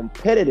a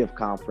competitive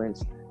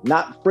conference,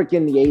 not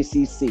freaking the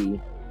ACC.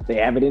 They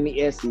have it in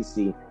the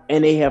SEC,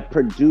 and they have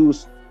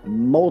produced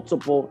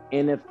multiple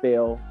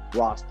NFL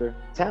roster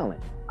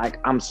talent. Like,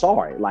 I'm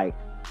sorry, like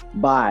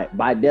by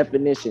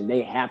definition,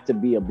 they have to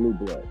be a blue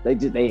blood.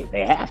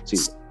 They have to.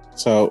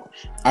 So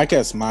I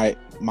guess my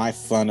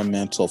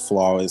fundamental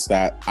flaw is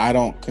that I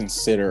don't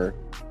consider,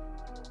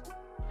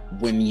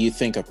 when you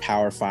think of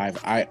Power Five,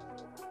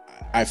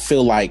 I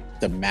feel like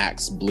the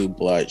max blue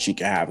bloods you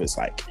can have is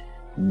like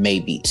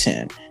maybe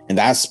 10, and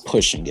that's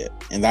pushing it.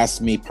 And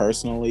that's me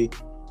personally.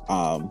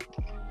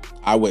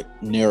 I would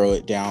narrow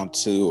it down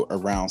to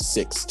around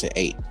 6 to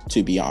 8,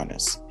 to be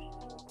honest.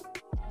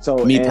 So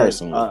me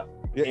personally.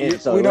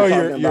 So we know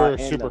we're you're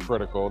talking super about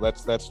critical.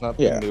 That's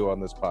nothing new on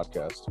this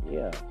podcast.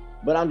 Yeah,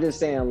 but I'm just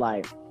saying,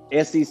 like,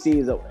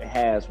 SEC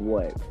has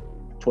what,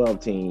 12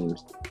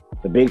 teams.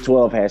 The Big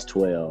 12 has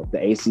 12.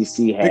 The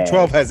ACC has Big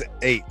 12 has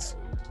 8.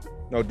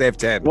 No, they have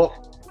 10. Well,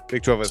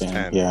 Big 12 has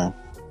 10. Yeah,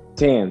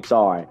 10.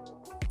 Sorry,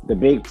 the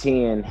Big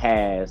 10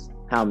 has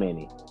how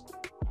many?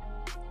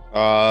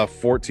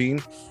 14.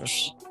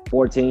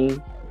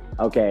 14.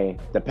 Okay,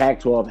 the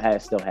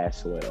Pac-12 still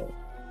has 12.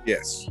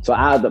 Yes.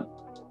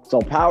 So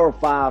Power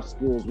 5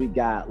 schools, we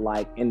got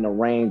like in the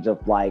range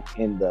of like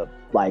in the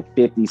like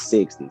 50s,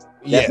 60s. That's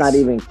Yes. not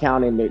even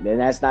counting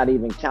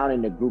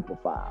the group of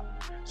 5.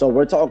 So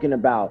we're talking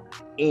about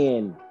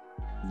in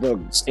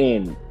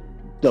Division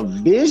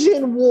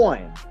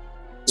 1.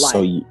 Like,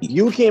 so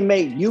you can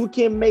make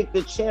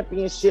the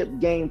championship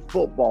game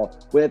football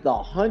with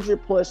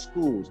 100+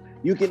 schools.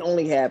 You can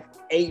only have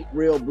 8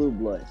 real blue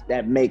bloods.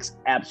 That makes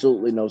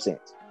absolutely no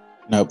sense.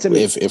 no, to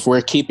me. if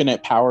we're keeping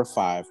it Power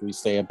 5, we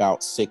say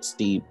about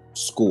 60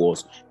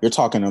 schools. You're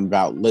talking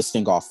about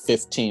listing off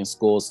 15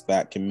 schools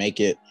that can make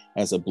it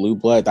as a blue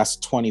blood. That's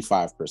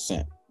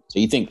 25%. So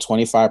you think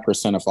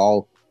 25% of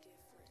all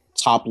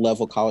top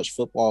level college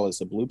football is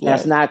a blue blood?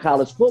 That's not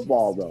college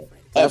football though.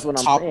 That's what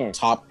I'm saying.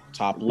 Top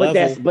But level.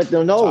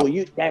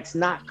 that's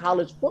not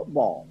college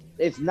football.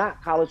 It's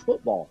not college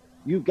football.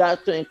 You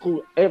got to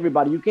include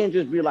everybody. You can't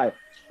just be like,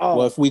 oh,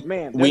 Well, if we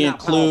not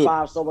include,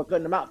 Power 5, so we're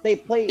cutting them out. They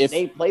play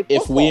football.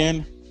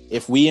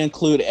 if we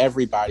include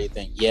everybody,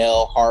 then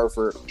Yale,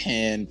 Harvard,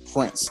 Penn,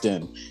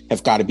 Princeton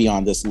have got to be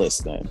on this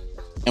list then.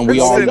 And we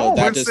all know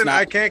that does Princeton, not.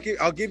 I can't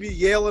keep. I'll give you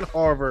Yale and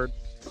Harvard.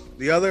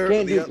 The other,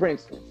 Can't do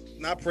Princeton.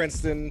 not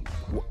Princeton.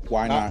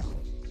 Why not?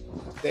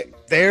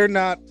 They're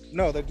not.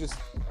 No, they're just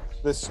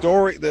the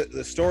story. The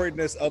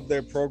storiedness of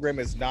their program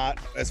is not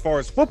as far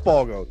as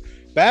football goes.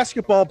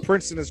 Basketball,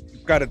 Princeton has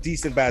got a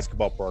decent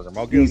basketball program.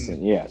 I'll give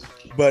them. Yes.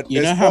 But You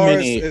as know how far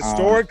many, as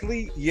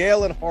historically,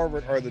 Yale and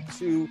Harvard are the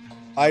 2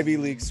 Ivy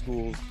League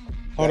schools.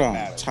 Hold that on,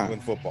 matter time. in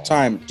football.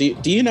 Time. Do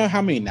you know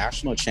how many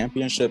national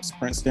championships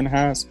Princeton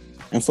has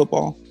in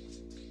football?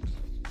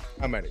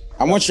 How many?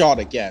 I want y'all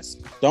to guess.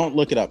 Don't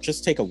look it up.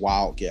 Just take a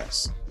wild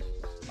guess.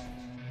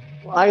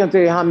 Well, I can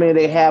tell you how many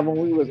they have when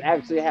we was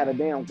actually had a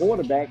damn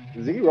quarterback.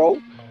 0.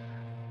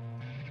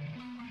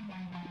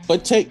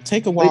 But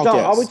take a wild guess.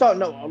 Are we talking?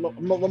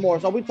 No, Lamar.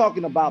 So are we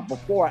talking about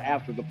before or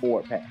after the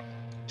forward pass?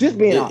 Just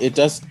being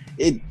honest.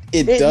 It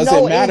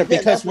doesn't matter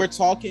because we're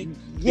talking.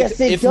 Yes,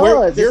 it if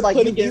does. You're It's like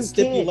putting you in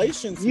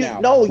stipulations now.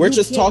 No, we're you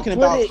just can't talking put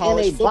about it in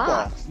college a football.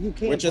 box. You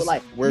can't. We're just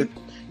bro.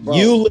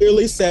 you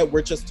literally said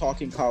we're just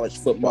talking college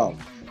football.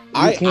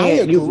 I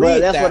agree.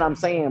 That's what I'm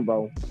saying,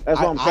 bro. That's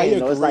what I'm saying.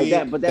 Though. It's like agree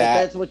that, but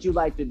that's what you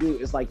like to do.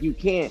 It's like you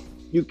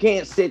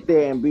can't sit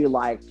there and be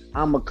like,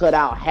 I'm gonna cut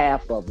out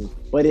half of them.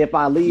 But if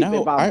I leave,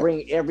 No, if I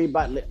bring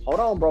everybody, hold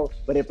on, bro.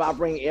 But if I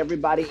bring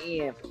everybody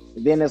in,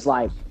 then it's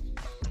like,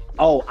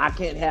 oh, I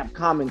can't have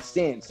common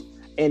sense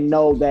and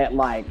know that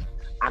like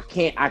I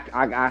can't.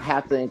 I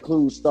have to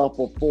include stuff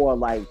before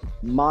like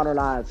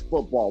modernized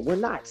football. We're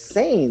not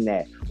saying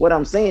that. What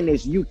I'm saying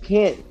is you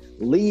can't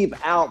leave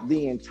out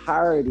the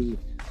entirety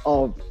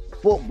of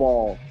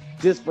football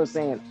just for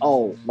saying,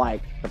 oh,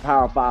 like the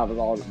Power 5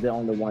 is the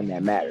only one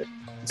that matters.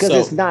 Because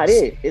it's not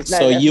it. It's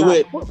not. So that's you not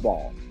would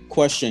football.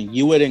 question.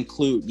 You would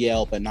include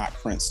Yale, but not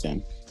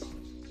Princeton.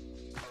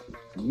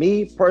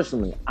 Me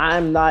personally,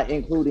 I'm not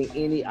including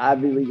any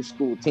Ivy League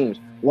school teams.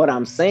 What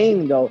I'm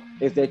saying though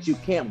is that you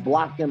can't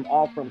block them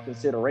off from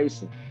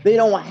consideration. They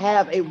don't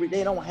have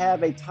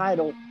a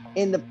title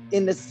in the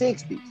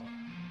 60s.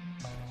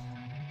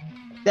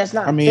 That's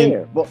not I mean,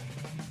 fair. But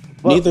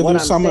neither what do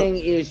I'm some. saying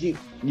is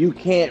you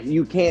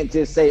can't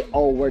just say,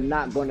 oh, we're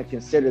not going to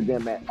consider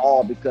them at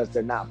all because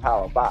they're not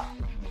Power Five.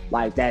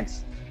 Like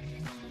that's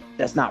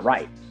not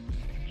right.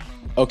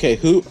 Okay,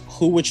 who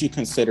would you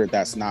consider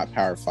that's not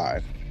Power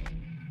Five?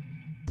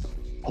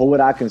 Who would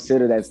I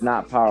consider that's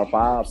not Power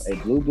Five? A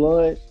blue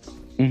blood?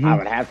 Mhm.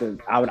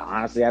 I would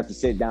honestly have to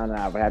sit down and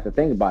I would have to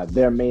think about it.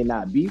 There may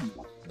not be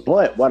one.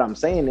 But what I'm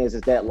saying is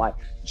that like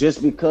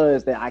just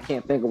because that I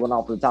can't think of one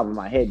off the top of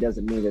my head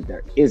doesn't mean that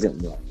there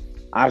isn't one.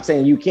 I'm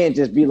saying you can't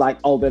just be like,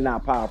 oh, they're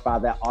not Power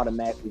Five. That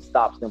automatically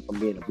stops them from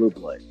being a blue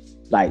blood.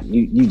 Like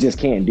you just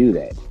can't do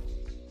that.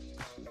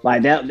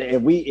 Like that,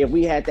 if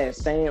we had that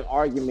same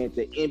argument,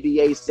 the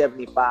NBA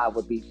 75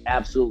 would be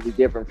absolutely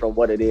different from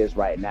what it is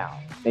right now.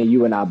 And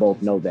you and I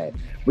both know that.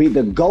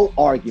 The GOAT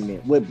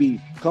argument would be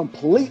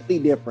completely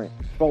different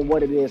from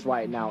what it is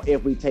right now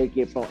if we take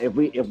it from if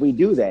we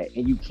do that,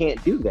 and you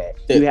can't do that.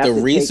 You have to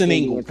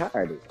reasoning, take in the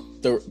entirety.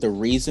 The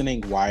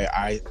reasoning why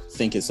I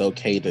think it's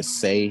okay to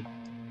say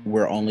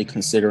we're only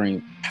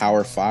considering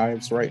Power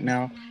Fives right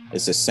now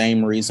is the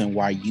same reason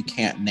why you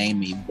can't name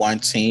me one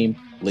team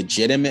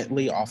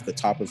legitimately off the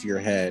top of your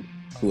head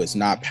who is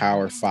not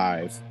Power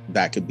Five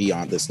that could be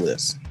on this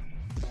list.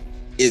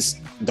 Is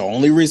the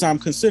only reason I'm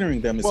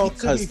considering them is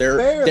because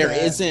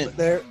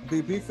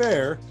be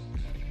fair,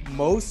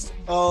 most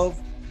of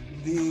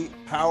the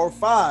Power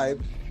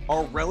Five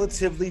are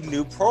relatively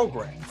new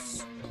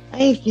programs.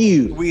 Thank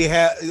you.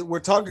 You're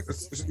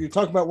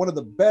talking about one of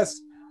the best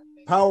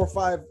Power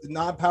Five,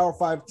 non-Power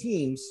Five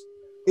teams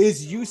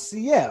is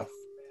UCF,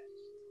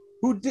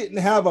 who didn't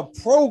have a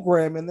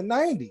program in the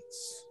 90s.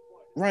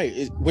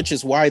 Right, which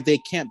is why they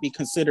can't be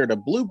considered a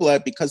blue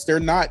blood because they're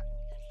not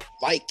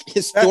like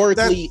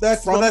historically.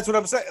 That's what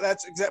I'm saying.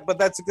 That's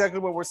exactly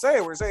what we're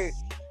saying. We're saying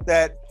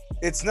that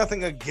it's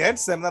nothing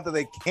against them, not that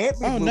they can't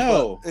be blue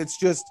blood. It's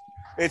just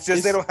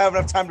they don't have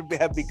enough time to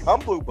have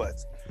become blue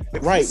bloods.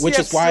 If right, UCF which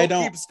is why I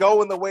don't keeps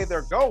going the way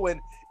they're going.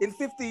 In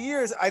 50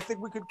 years, I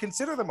think we could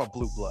consider them a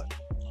blue blood.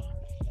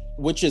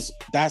 Which is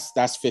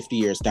that's 50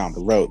 years down the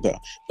road though.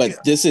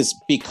 But This is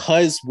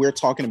because we're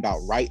talking about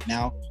right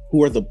now.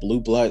 Who are the blue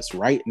bloods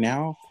right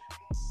now?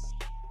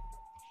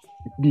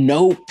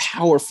 No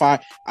Power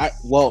Five.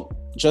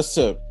 Just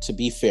to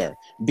be fair,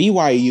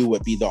 BYU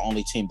would be the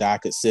only team that I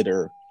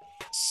consider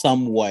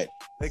somewhat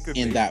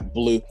in that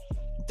blue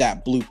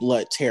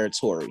blood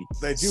territory.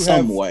 They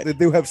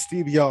do have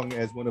Steve Young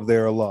as one of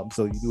their alums,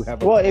 so you do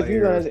have. If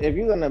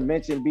you're gonna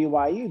mention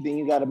BYU, then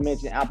you got to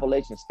mention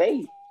Appalachian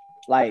State.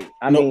 Like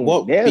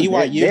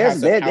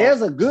BYU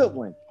there's a good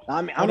one.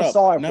 I mean, I'm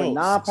sorry for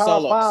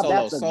non-Power Five.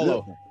 That's a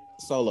good one.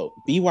 Solo.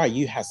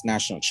 BYU has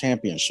national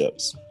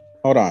championships.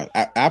 Hold on,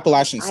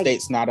 Appalachian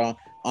State's not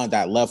on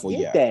that level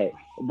yet.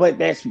 But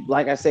that's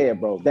like I said,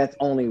 bro. That's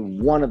only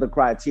one of the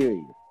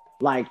criteria.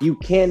 Like you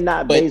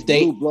cannot base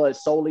blue blood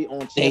solely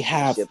on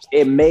championships.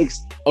 It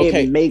makes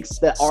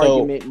the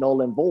argument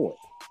null and void.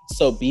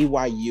 So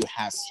BYU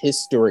has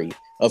history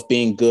of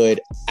being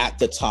good at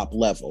the top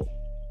level,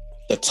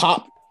 the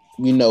top,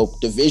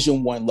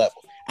 Division I level.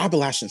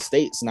 Appalachian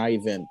State's not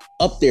even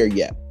up there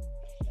yet.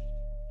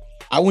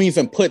 I wouldn't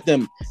even put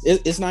them.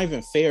 It's not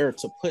even fair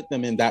to put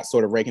them in that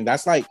sort of ranking.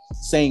 That's like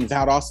saying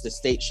Valdosta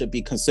State should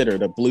be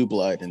considered a blue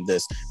blood in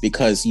this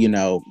because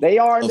they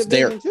are in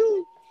Division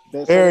II.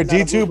 They're a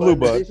D2 blue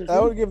blood. I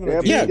would give them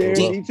a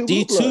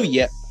D2.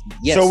 Yeah.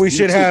 Yes, so we D2,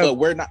 should have. But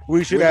we're not.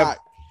 We should have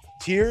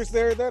tiers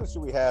there. Then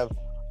should we have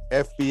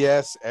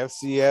FBS,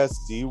 FCS,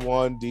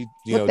 D1,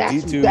 D2?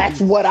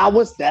 That's what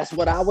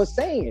I was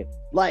saying.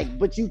 Like,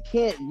 but you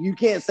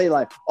can't say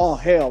like, oh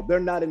hell, they're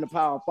not in the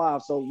Power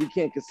Five, so we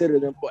can't consider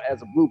them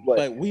as a blue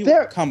blood.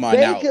 But come on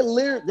now.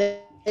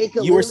 They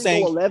could you were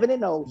saying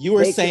 11-0. You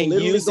were saying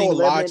using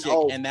logic,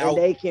 and now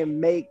they can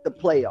make the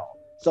playoff.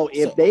 So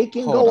if they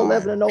can go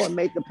 11-0 and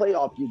make the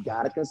playoff, you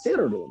gotta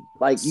consider them.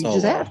 Like you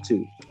just have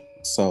to.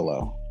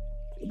 Solo,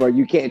 bro,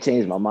 you can't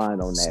change my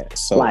mind on that.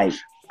 So like,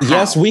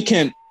 yes, we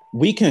can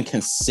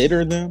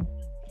consider them,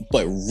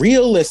 but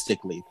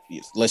realistically,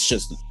 let's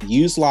just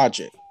use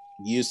logic.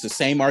 Use the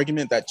same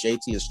argument that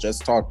JT has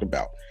just talked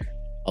about.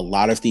 A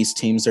lot of these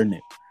teams are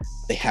new.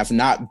 They have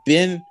not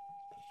been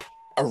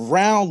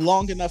around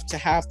long enough to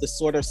have the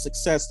sort of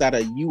success that a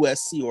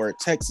USC or a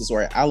Texas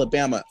or a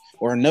Alabama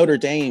or a Notre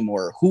Dame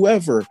or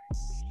whoever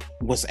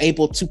was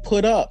able to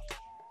put up,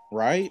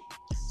 right?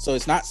 So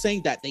it's not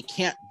saying that they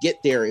can't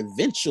get there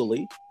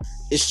eventually.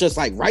 It's just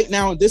like right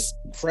now in this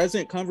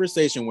present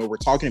conversation where we're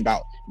talking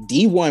about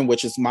D1,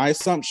 which is my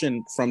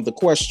assumption from the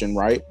question,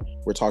 right?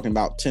 We're talking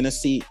about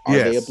Tennessee. Are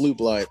they a blue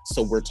blood?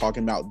 So we're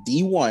talking about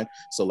D1.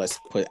 So let's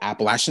put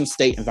Appalachian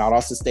State and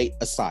Valdosta State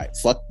aside.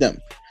 Fuck them.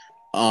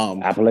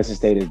 Appalachian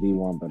State is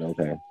D1, but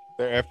okay.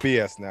 They're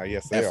FBS now.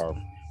 Yes, they are.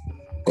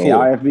 Cool. They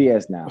are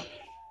FBS now.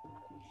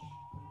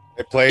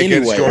 They play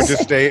against Georgia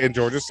State and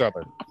Georgia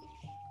Southern.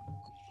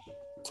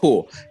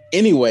 Cool.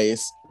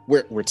 Anyways,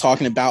 we're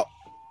talking about,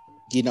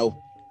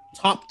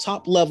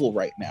 top level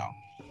right now.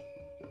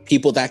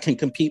 People that can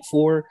compete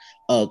for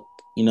a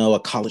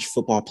college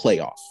football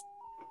playoff.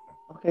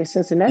 Okay,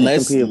 Cincinnati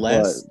competed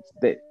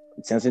for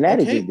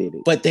Cincinnati okay, just did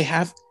it. But they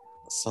have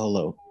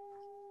Solo.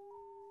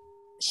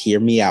 Hear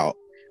me out.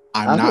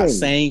 I'm not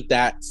saying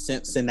that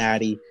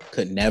Cincinnati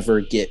could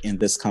never get in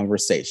this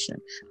conversation.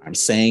 I'm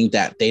saying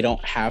that they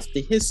don't have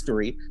the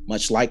history,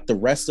 much like the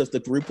rest of the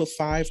group of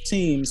 5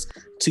 teams,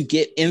 to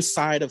get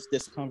inside of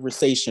this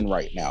conversation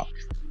right now.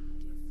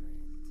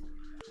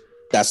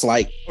 That's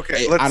like,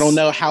 okay, I don't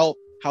know how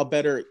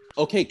better.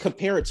 Okay,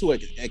 compare it to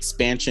an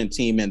expansion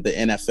team in the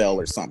NFL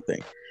or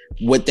something.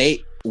 Would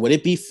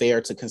it be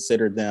fair to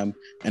consider them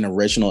an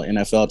original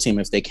NFL team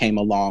if they came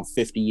along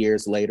 50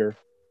 years later?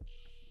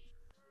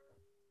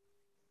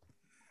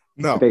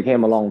 No. They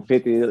came along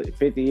 50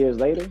 years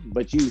later,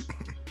 but you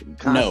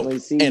constantly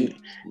see. And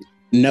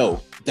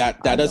no,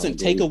 that doesn't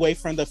take away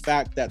from the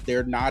fact that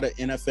they're not an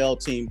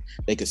NFL team.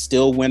 They could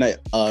still win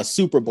a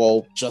Super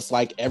Bowl just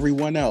like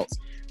everyone else.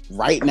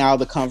 Right now,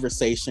 the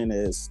conversation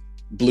is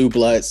Blue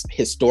Bloods,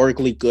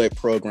 historically good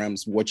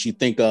programs, what you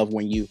think of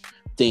when you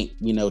think,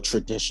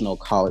 traditional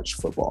college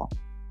football.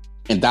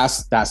 And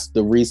that's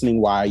the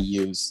reasoning why I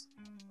use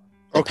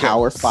the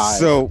Power 5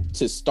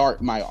 to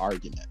start my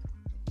argument.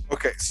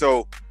 Okay,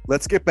 so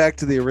let's get back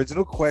to the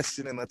original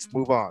question and let's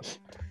move on.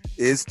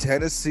 Is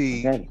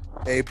Tennessee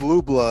a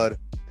blue blood?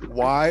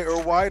 Why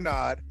or why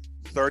not?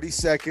 30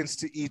 seconds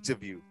to each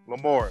of you.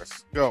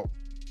 Lamorris, go.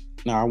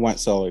 No, I want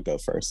Solo to go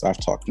first. I've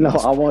talked. No,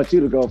 I want you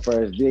to go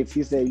first. Dix,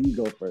 he said you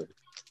go first.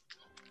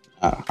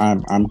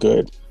 I'm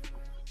good.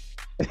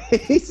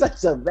 He's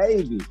such a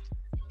baby.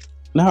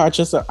 No, I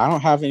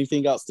don't have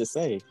anything else to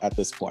say at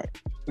this point.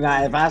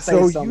 Now, if I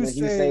say something,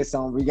 you say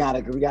something, we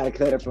gotta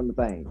cut it from the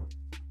thing.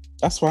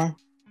 That's fine.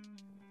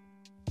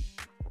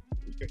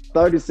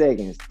 30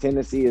 seconds.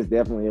 Tennessee is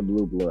definitely a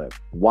blue blood.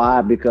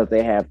 Why? Because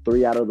they have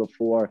 3 out of the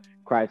 4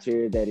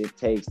 criteria that it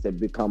takes to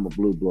become a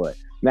blue blood.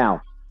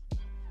 Now,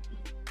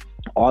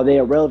 are they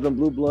a relevant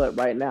blue blood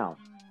right now?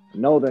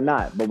 No, they're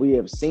not. But we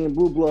have seen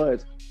blue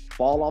bloods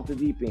fall off the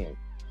deep end,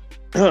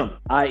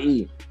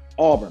 i.e.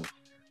 Auburn.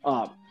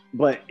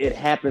 But it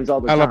happens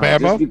all the time.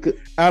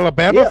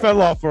 Alabama fell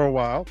off for a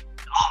while.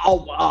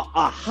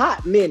 A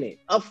hot minute.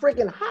 A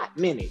freaking hot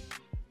minute.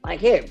 Like,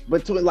 heck,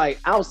 between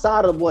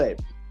outside of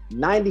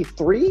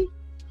 93,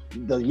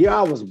 the year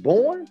I was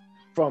born,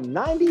 from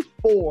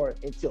 94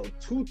 until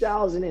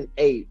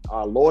 2008,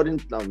 our Lord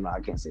and I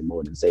can't say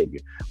Lord and Savior,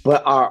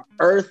 but our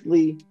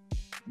earthly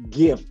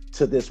gift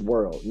to this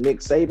world, Nick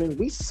Saban,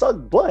 we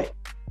sucked butt,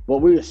 but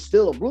we were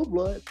still a blue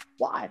blood.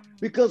 Why?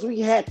 Because we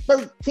had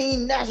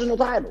 13 national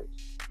titles.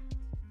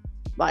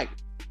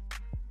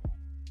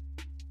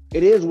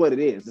 It is what it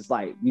is. It's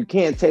you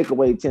can't take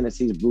away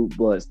Tennessee's blue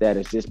blood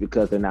status just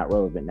because they're not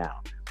relevant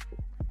now.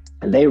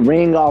 And they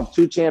ring off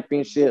 2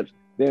 championships,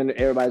 then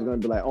everybody's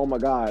going to be like, oh my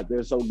God,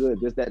 they're so good,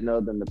 this, that, and the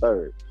other, and the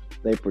third.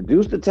 They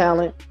produce the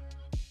talent.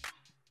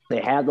 They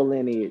have the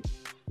lineage.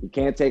 You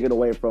can't take it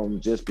away from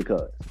them just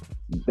because.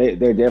 They're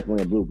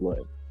definitely a blue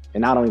blood.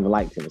 And I don't even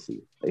like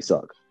Tennessee. They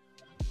suck.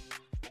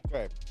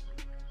 Okay.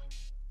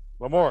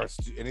 Lamorris,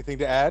 anything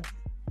to add?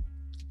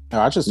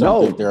 No, I just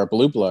don't think they're a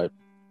blue blood.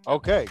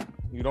 Okay.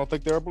 You don't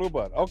think they're a blue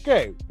blood?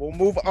 Okay. We'll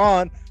move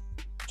on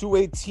to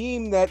a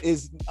team that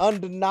is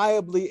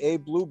undeniably a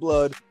blue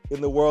blood in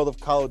the world of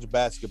college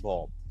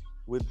basketball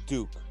with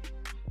Duke.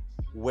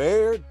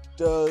 Where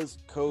does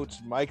Coach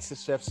Mike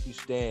Krzyzewski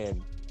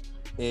stand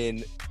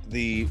in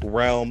the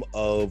realm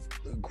of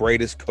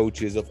greatest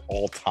coaches of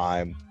all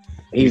time?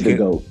 He's the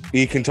GOAT.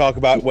 He can talk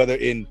about whether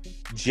in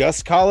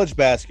just college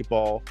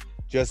basketball,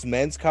 just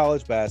men's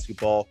college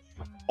basketball,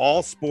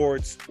 all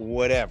sports,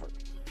 whatever.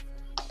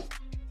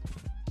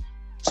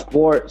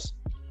 Sports,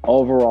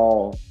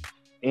 overall,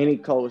 any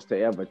coach to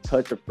ever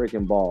touch a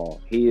freaking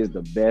ball, he is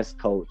the best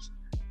coach,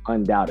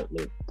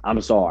 undoubtedly. I'm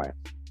sorry.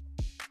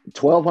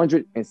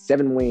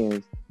 1,207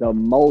 wins, the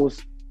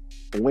most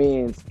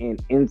wins in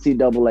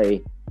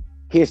NCAA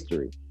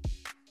history.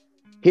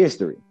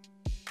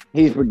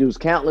 He's produced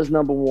countless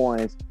number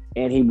ones,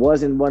 and he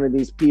wasn't one of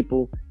these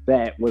people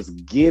that was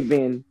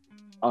given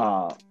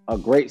a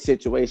great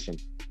situation.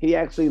 He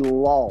actually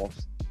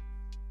lost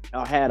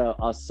had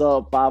a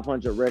sub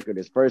 500 record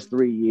his first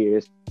 3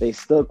 years. They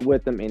stuck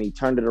with him and he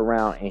turned it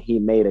around and he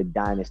made a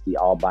dynasty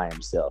all by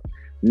himself.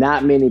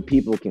 Not many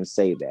people can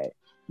say that.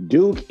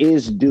 Duke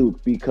is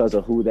Duke because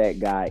of who that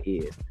guy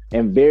is.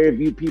 And very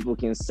few people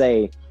can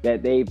say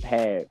that they've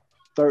had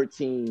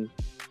 13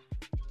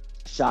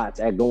 shots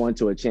at going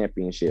to a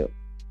championship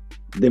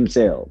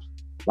themselves.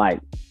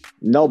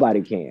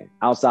 Nobody can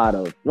outside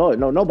of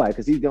nobody,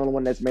 because he's the only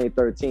one that's made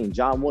 13.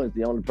 John Wooden's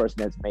the only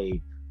person that's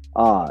made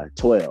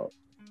 12.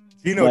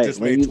 Dino just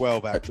made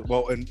 12 actually.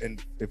 Well,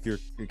 and if you're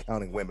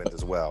counting women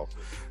as well,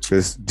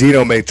 because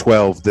Dino made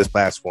 12 this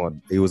past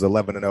one. He was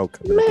 11-0.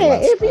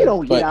 Man, if you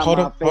don't get out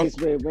my face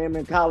with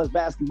women college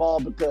basketball,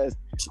 because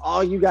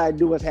all you gotta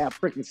do is have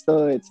freaking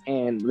studs,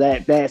 and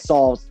that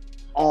solves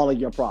all of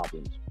your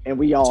problems. And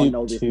we all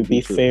know this. To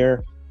be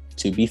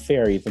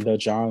fair, even though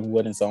John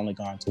Wooden's only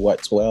gone to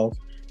 12,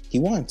 he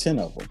won 10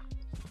 of them.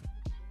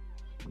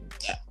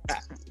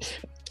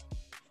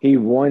 He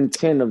won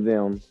 10 of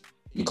them,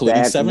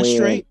 including 7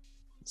 straight.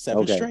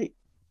 7 Okay. straight.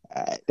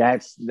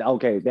 That's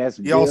okay. That's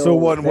He also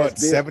won that's what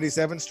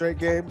 77 straight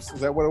games? Is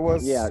that what it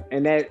was? Yeah,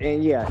 and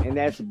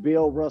that's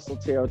Bill Russell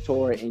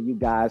territory, and you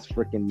guys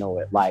freaking know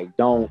it. Like,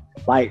 don't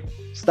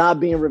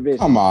stop being revisionist.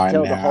 Come on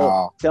tell now. the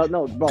whole tell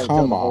no, bro. tell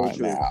Come the whole on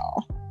truth. now.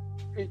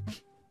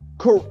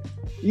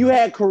 You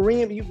had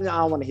Kareem. I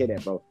don't want to hear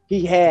that, bro.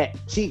 He had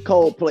cheat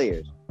code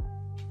players.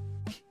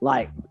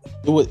 Like,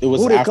 It was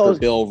Who did after Coach-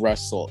 Bill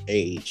Russell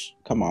age.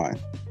 Come on,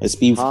 let's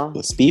be Huh?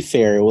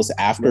 fair. It was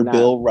after Nah,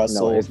 Bill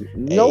Russell.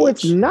 no,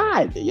 it's age.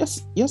 not.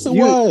 Yes, it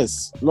You-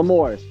 was.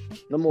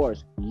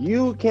 Lamorris,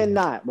 you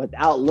cannot,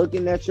 without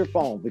looking at your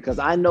phone, because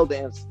I know the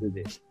answer to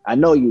this. I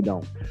know you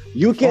don't.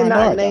 You I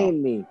cannot don't.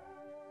 name me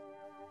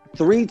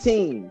 3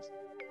 teams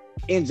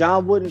in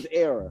John Wooden's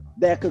era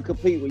that could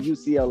compete with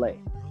UCLA.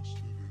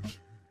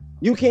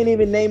 You can't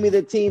even name me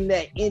the team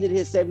that ended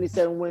his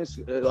 77 win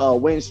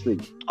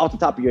streak off the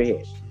top of your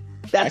head.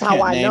 That's I how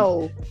can't I name-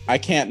 know. I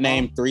can't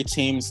name 3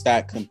 teams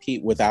that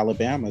compete with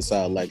Alabama's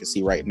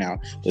legacy right now.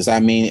 Does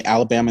that mean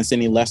Alabama's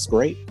any less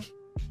great?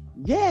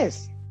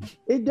 Yes,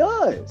 it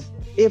does.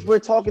 If we're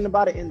talking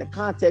about it in the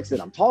context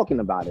that I'm talking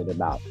about it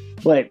about,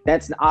 but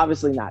that's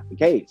obviously not the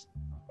case,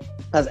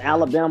 because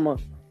Alabama,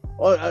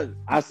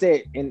 I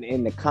said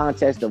in the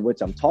context of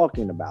which I'm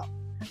talking about,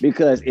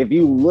 because if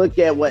you look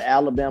at what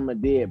Alabama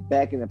did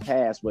back in the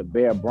past with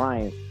Bear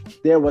Bryant,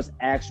 there was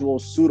actual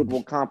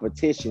suitable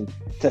competition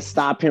to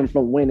stop him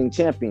from winning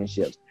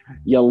championships.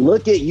 You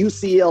look at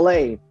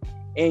UCLA,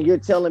 and you're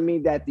telling me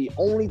that the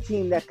only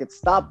team that could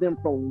stop them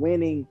from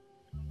winning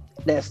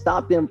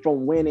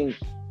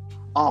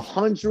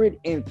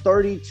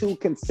 132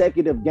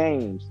 consecutive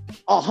games.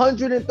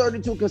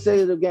 132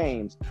 consecutive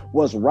games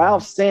was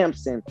Ralph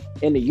Sampson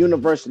in the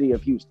University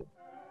of Houston.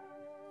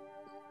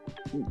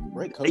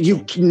 Great coaching.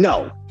 You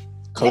no.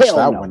 Coach hell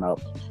that no. went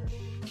up.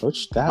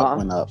 Coach that Huh?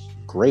 went up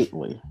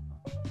greatly.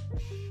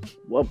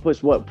 What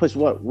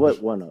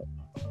went up?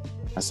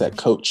 I said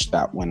coach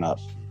that went up.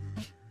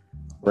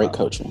 Great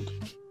coaching.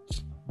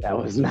 That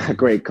was not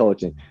great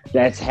coaching.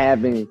 That's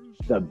having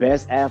the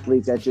best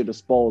athletes at your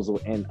disposal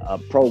and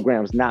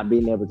programs not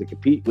being able to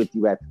compete with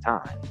you at the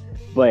time.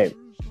 But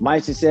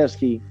Mike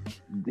Krzyzewski,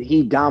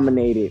 he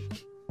dominated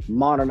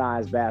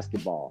modernized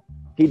basketball.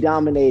 He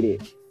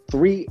dominated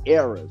 4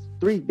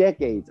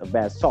 decades of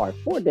basketball,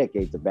 4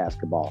 decades of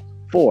basketball,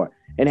 4,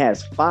 and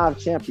has 5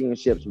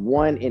 championships,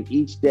 1 in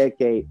each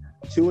decade,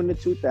 2 in the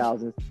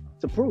 2000s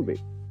to prove it.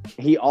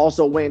 He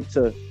also went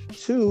to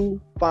 2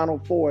 Final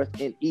Fours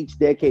in each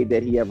decade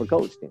that he ever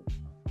coached in.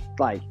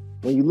 Like,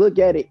 when you look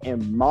at it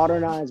in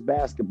modernized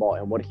basketball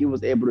and what he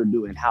was able to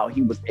do and how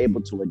he was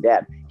able to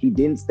adapt, he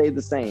didn't stay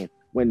the same.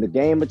 When the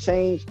game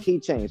changed, he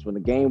changed. When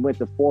the game went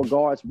to 4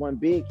 guards, 1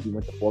 big, he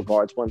went to 4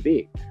 guards, 1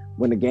 big.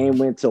 When the game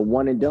went to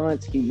one and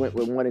dones, he went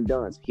with one and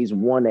dones. He's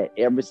won that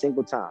every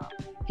single time.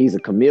 He's a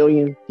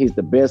chameleon. He's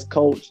the best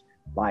coach.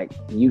 Like,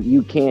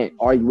 you can't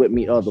argue with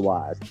me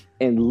otherwise.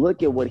 And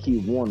look at what he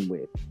won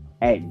with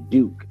at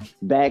Duke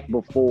back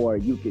before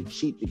you could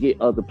cheat to get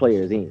other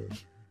players in.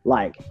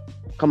 Like,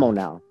 come on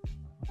now.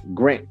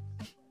 Grant,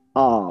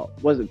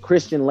 was it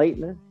Christian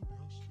Laettner?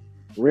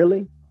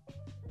 Really?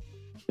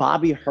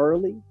 Bobby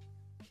Hurley?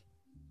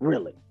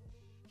 Really?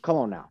 Come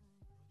on now.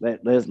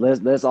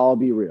 Let's all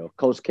be real.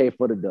 Coach K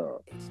for the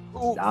dub.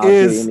 Who I'll give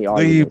is you any the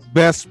arguments.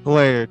 best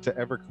player to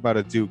ever come out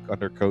of Duke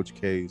under Coach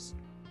K's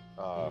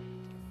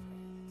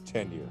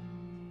tenure?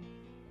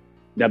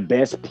 The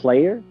best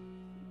player?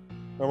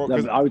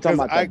 Remember, Are we talking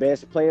about the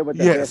best player with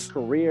the Yes. best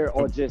career,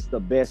 or just the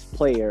best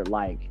player?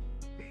 Like,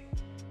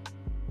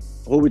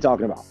 who are we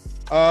talking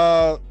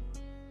about?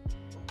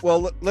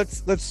 Well,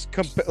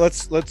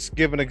 let's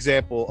give an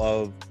example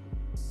of.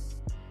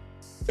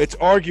 It's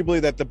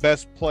arguably that the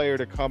best player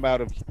to come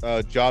out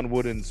of John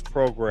Wooden's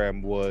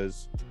program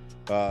was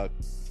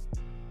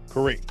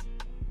Kareem.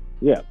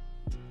 Yeah,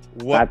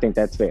 I What? think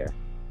that's fair.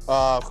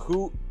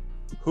 Who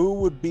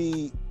would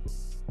be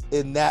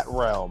in that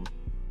realm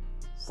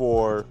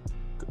for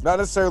not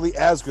necessarily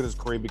as good as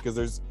Kareem, because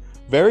there's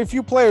very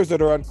few players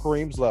that are on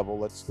Kareem's level.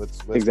 Let's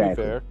Exactly. be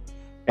fair.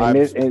 And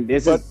this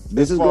but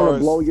is as going far to as-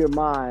 blow your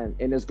mind,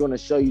 and it's going to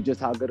show you just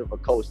how good of a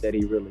coach that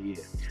he really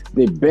is.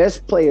 The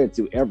best player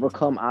to ever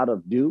come out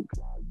of Duke,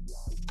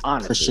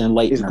 honestly, Christian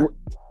Laettner.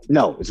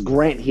 it's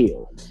Grant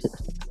Hill.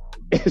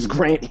 It's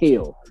Grant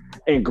Hill,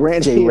 and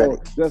Grant Jay Hill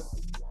Redick.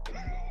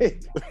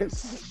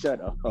 just shut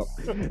up.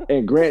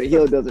 And Grant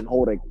Hill doesn't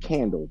hold a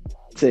candle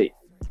to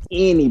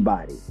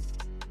anybody,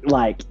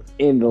 like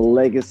in the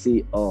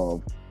legacy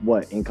of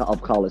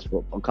college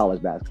football,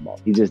 college basketball.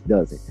 He just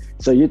doesn't.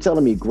 So you're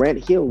telling me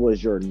Grant Hill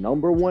was your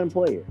number 1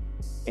 player,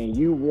 and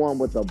you won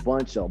with a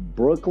bunch of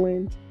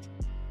Brooklyn,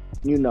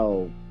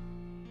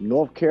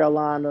 North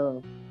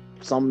Carolina,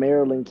 some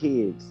Maryland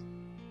kids,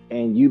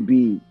 and you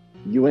beat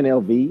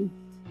UNLV,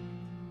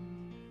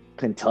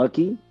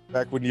 Kentucky.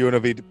 Back when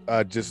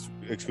UNLV just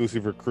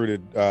exclusively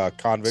recruited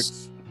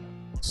convicts.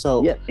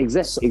 So Yeah,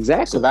 exactly.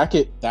 So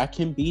that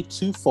can be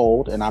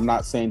twofold, and I'm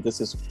not saying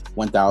this is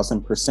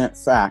 1000%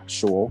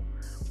 factual,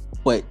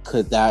 but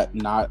could that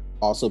not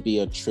also be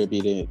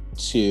attributed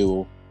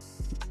to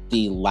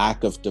the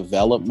lack of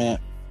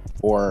development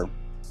or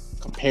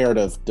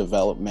comparative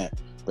development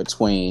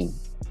between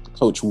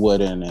Coach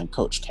Wooden and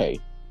Coach K.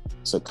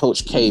 So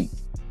Coach K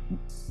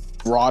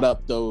brought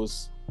up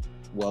those,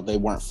 well, they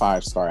weren't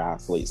 5-star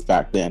athletes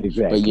back then,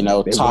 Exactly. but you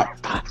know, They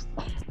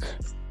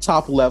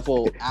top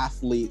level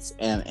athletes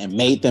and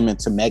made them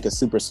into mega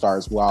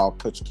superstars, while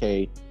Coach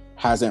K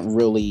hasn't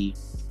really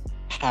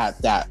had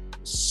that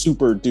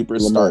super duper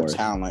star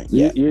talent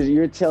yet.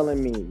 You're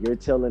telling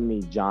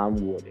me John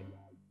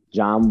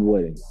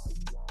Wooden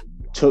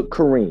took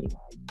Kareem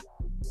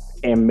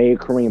and made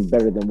Kareem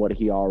better than what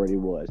he already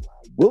was.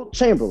 Wilt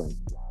Chamberlain.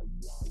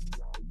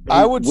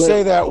 I would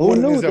say that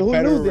Wooden is a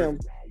better. Knew them,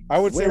 I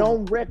would say went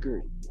on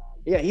record.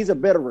 Yeah, he's a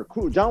better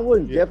recruiter. John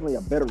Wooden's definitely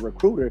a better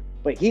recruiter,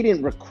 but he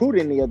didn't recruit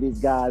any of these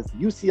guys.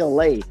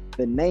 UCLA,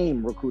 the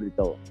name recruited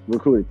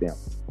them.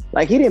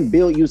 Like, he didn't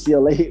build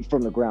UCLA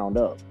from the ground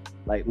up.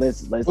 Like,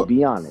 let's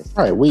be honest.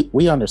 All right,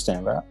 we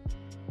understand that.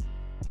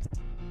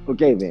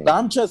 Okay, then.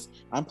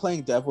 I'm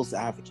playing devil's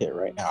advocate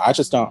right now. I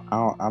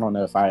don't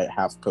know if I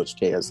have Coach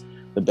K as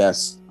the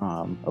best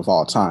of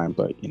all time,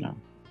 but you know.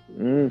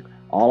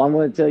 All I'm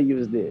going to tell you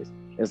is this.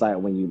 It's like,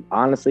 when you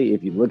honestly,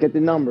 if you look at the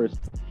numbers,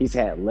 he's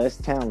had less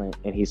talent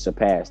and he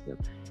surpassed them.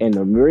 And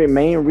the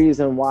main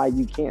reason why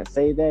you can't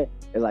say that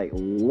is, like,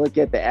 look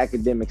at the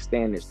academic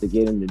standards to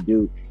get into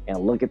Duke, and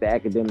look at the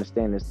academic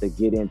standards to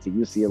get into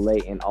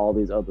UCLA and all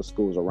these other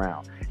schools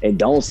around. And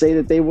don't say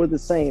that they were the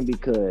same,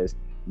 because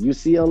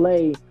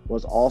UCLA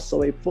was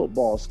also a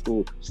football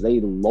school, so they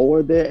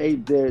lowered their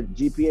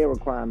GPA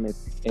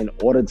requirements in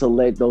order to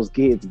let those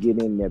kids get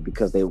in there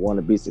because they want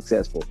to be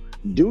successful.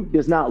 Duke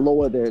does not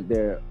lower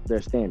their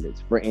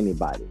standards for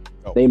anybody.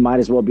 Oh. They might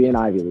as well be an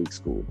Ivy League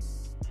school.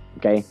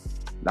 Okay,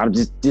 I'm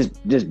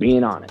just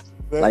being honest.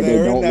 Like, they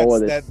don't lower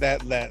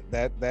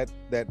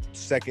that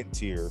second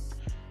tier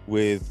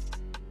with,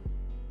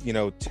 you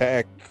know,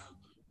 Tech,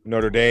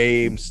 Notre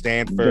Dame,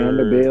 Stanford,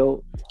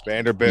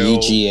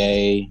 Vanderbilt,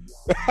 UGA.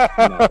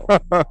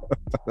 No.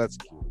 That's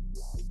cute.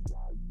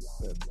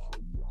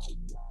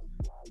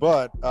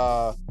 But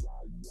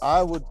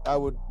I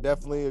would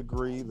definitely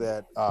agree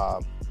that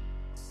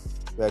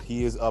that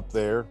he is up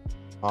there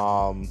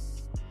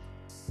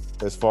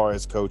as far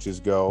as coaches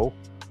go.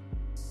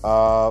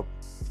 And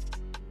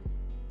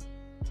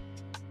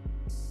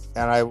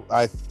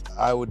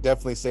I would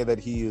definitely say that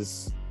he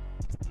is.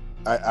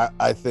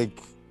 I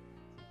think,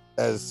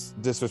 as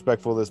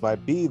disrespectful as this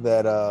might be,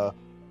 that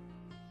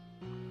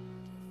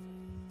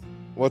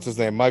what's his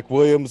name? Mike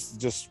Williams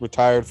just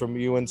retired from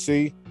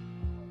UNC.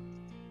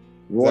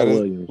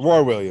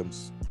 Roy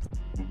Williams.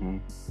 Mm-hmm.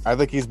 I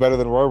think he's better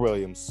than Roy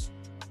Williams.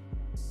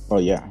 Oh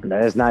yeah,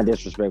 that's not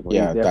disrespectful.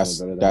 Yeah, that's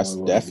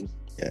definitely.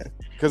 Yeah,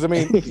 because I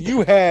mean,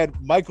 you had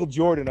Michael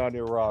Jordan on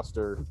your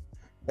roster,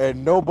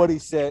 and nobody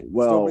said.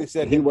 Well,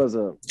 he was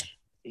an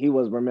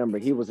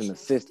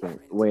assistant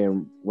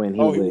when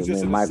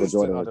Michael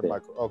Jordan was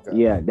there. Okay.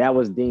 Yeah, that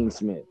was Dean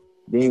Smith.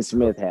 Dean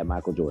Smith had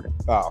Michael Jordan.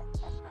 Oh,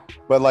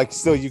 but like,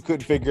 still, you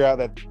couldn't figure out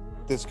that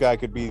this guy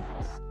could be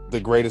the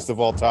greatest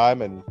of all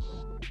time, and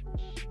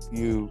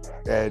you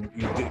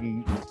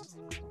couldn't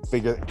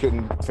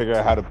figure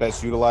out how to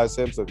best utilize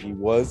him, so he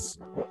was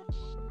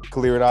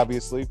cleared,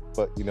 obviously.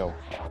 But you know,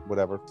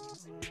 whatever.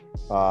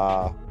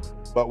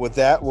 But with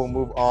that, we'll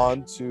move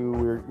on to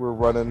we're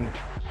running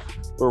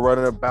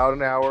about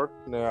an hour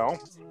now.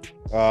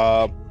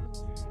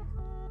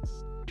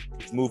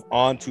 Let's move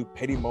on to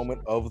petty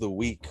moment of the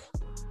week.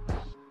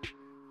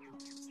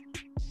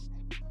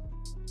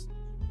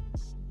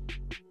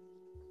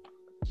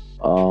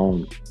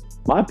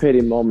 My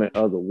petty moment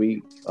of the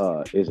week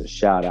is a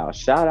shout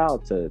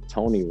out to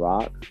Tony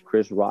Rock,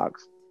 Chris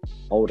Rock's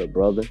older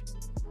brother,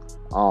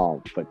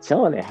 for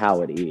telling it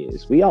how it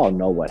is. We all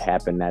know what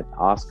happened at the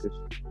Oscars,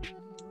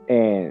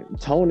 and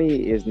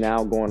Tony is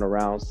now going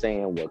around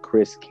saying what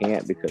Chris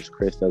can't because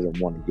Chris doesn't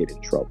want to get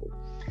in trouble.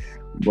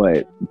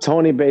 But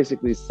Tony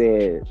basically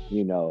said,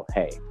 you know,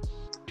 hey,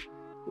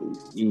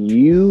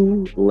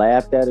 you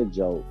laughed at a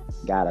joke,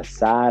 got a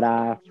side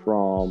eye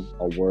from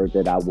a word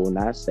that I will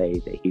not say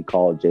that he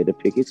called Jada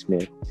Pinkett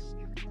Smith,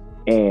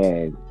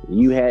 and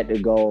you had to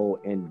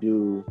go and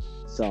do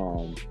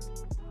some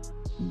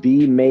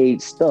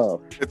B-made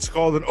stuff. It's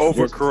called an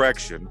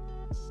overcorrection.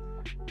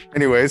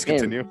 Anyways,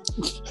 continue.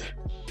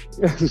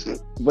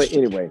 But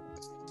anyway,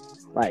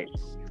 like,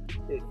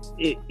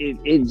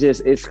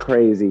 it's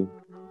crazy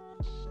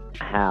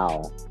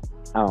how,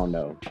 I don't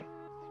know.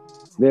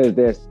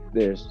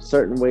 There's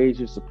certain ways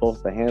you're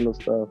supposed to handle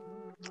stuff,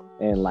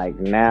 and like,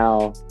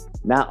 now,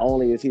 not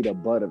only is he the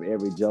butt of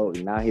every joke,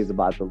 now he's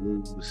about to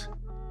lose.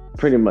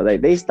 Pretty much,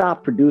 like, they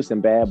stopped producing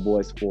Bad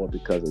Boys 4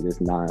 because of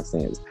this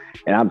nonsense.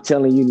 And I'm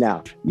telling you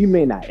now, you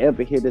may not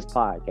ever hear this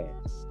podcast,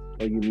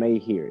 or you may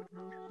hear it,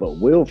 but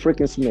Will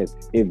freaking Smith,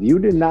 if you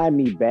deny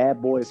me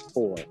Bad Boys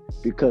 4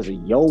 because of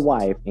your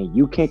wife and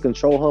you can't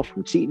control her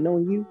from cheating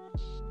on you,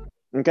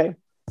 okay,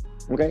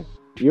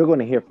 you're going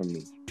to hear from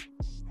me.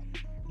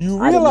 You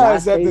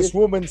realize that this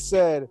woman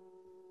said,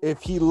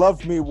 if he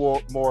loved me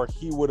more,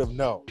 he would have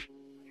known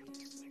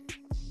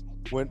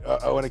when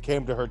it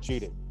came to her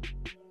cheating.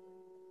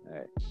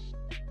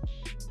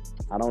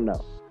 I don't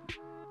know.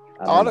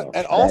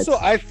 And also,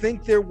 I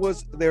think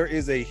there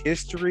is a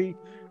history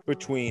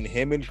between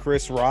him and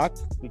Chris Rock,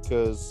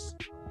 because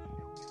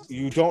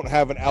you don't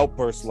have an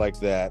outburst like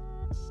that,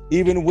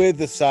 even with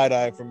the side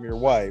eye from your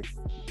wife.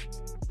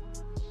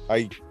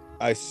 I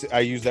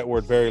use that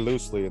word very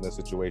loosely in this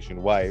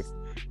situation, wife,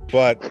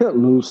 but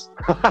loose.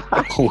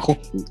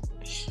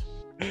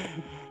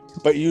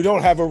 But you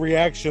don't have a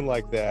reaction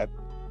like that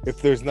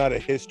if there's not a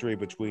history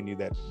between you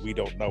that we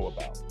don't know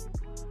about.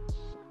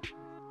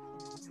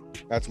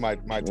 That's my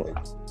take.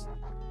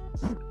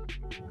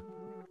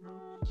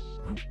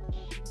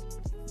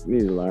 You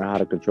need to learn how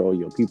to control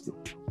your people.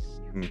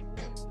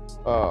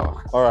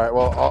 All right.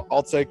 Well,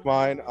 I'll take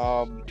mine.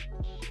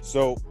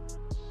 So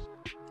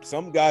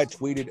some guy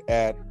tweeted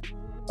at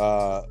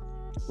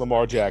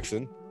Lamar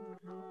Jackson,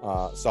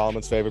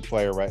 Solomon's favorite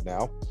player right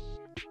now,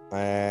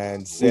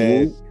 and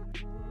said,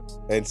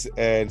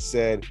 and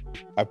said,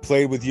 "I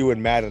played with you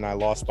in Madden. I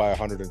lost by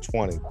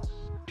 120."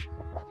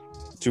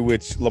 To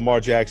which Lamar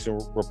Jackson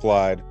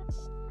replied,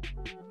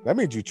 "That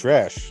means you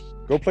trash.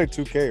 Go play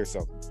 2K or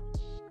something."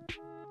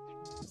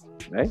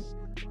 Hey,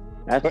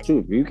 that's true.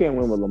 If you can't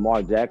win with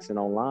Lamar Jackson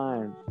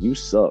online, you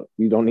suck.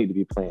 You don't need to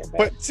be playing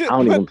that. I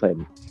don't even play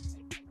them.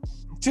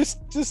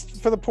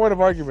 Just for the point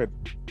of argument,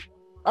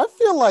 I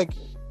feel like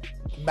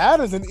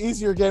Madden's an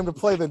easier game to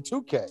play than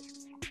 2K.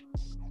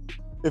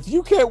 If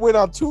you can't win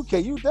on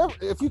 2K,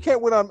 if you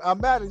can't win on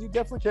Madden, you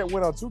definitely can't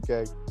win on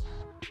 2K.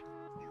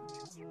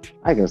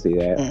 I can see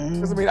that.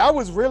 Because I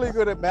was really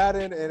good at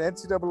Madden and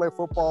NCAA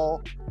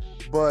football,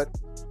 but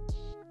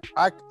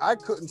I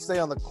couldn't stay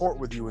on the court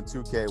with you in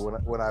 2K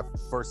when I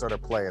first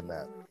started playing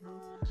that.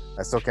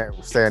 I still can't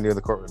stay on you in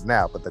the court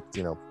now, but that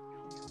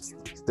it's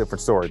a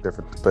different story,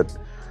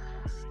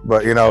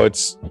 but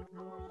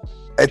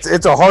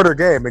it's a harder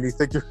game, and you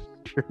think you're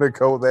gonna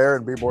go there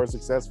and be more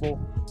successful?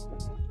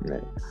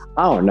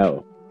 I don't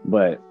know,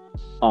 but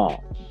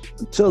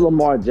to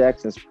Lamar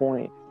Jackson's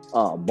point,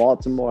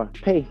 Baltimore,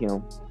 pay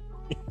him,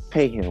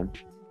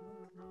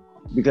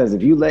 because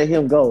if you let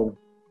him go,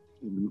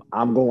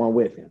 I'm going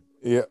with him.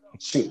 Yeah,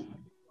 shoot.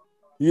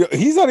 Yeah,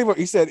 he's not even.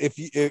 He said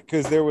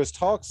because there was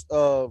talks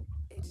of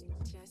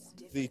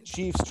the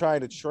Chiefs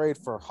trying to trade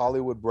for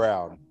Hollywood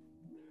Brown,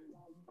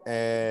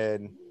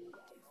 and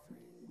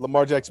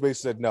Lamar Jackson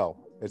basically said, "No,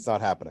 it's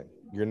not happening.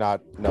 You're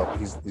not. No,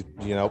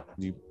 you're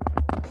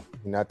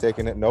not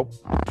taking it. Nope."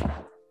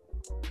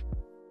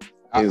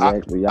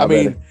 Exactly.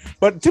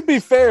 But to be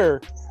fair,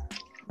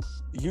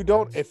 you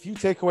don't. If you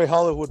take away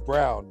Hollywood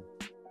Brown,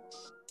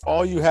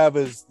 all you have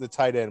is the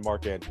tight end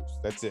Mark Andrews.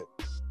 That's it.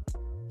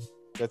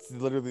 That's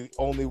literally the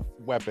only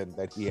weapon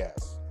that he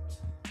has.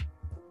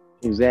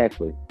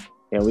 Exactly.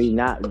 And we're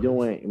not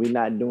doing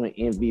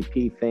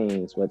MVP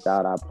things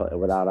without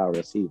our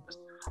receivers.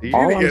 You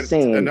need to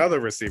get another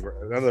receiver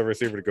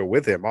to go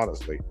with him,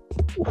 honestly.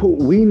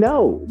 We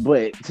know,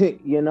 but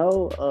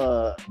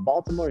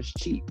Baltimore is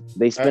cheap.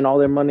 They spend all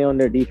their money on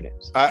their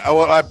defense.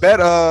 I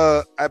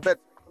bet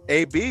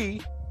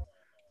AB,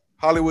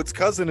 Hollywood's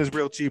cousin, is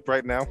real cheap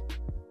right now.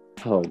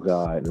 Oh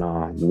God,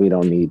 no, we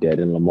don't need that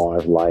in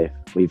Lamar's life.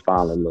 We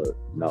finally look.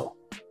 No,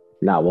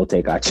 we'll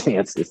take our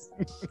chances.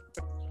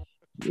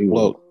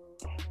 Well,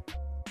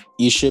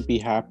 you should be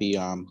happy.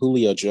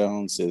 Julio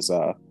Jones is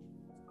a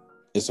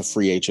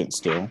free agent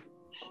still,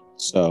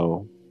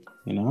 so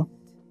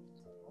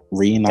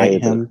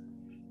reunite him,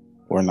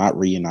 or not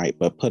reunite,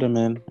 but put him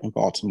in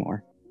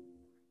Baltimore.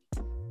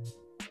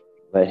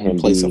 Let him in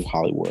place of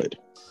Hollywood.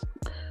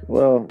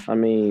 Well,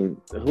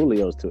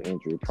 Julio's too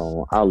injury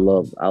prone. I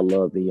love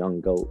the young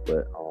GOAT,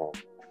 but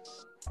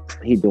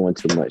he's doing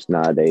too much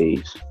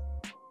nowadays.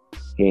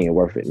 He ain't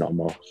worth it no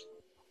more.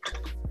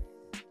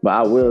 But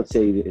I will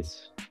say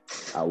this.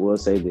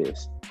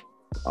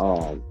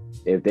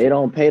 If they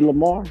don't pay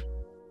Lamar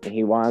and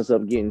he winds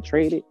up getting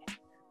traded,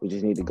 we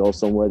just need to go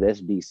somewhere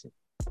that's decent.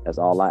 That's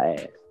all I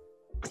ask.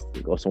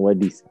 Go somewhere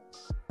decent.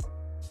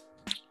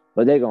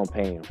 But they're gonna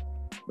pay him.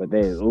 But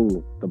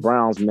the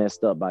Browns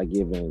messed up by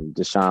giving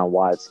Deshaun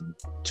Watson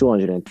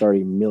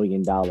 $230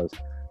 million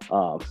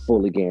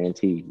fully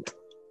guaranteed.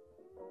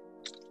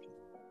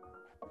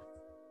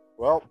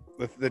 Well,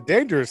 the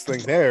dangerous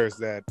thing there is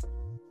that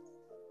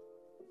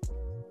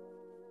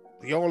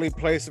the only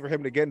place for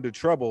him to get into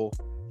trouble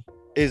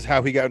is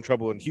how he got in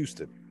trouble in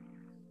Houston.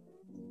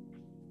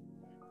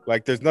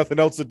 Like, there's nothing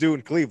else to do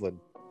in Cleveland.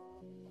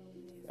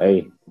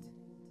 Hey,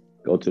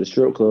 go to the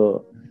strip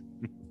club.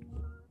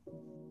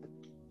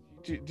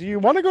 Do you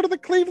want to go to the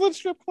Cleveland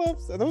strip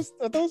clubs? Are those?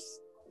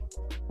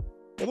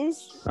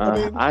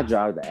 I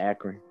drive to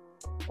Akron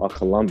or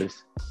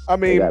Columbus.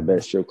 They got better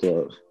strip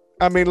clubs.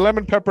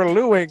 Lemon Pepper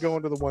Lou ain't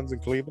going to the ones in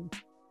Cleveland.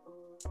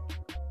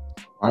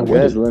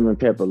 There's Lemon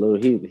Pepper Lou.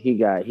 He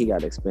got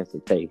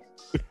expensive taste.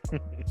 You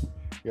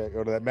gotta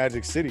go to that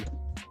Magic City.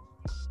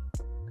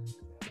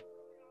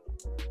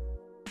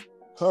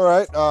 All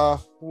right,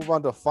 move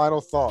on to final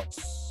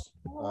thoughts.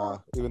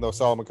 Even though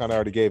Solomon kind of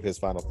already gave his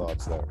final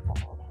thoughts there.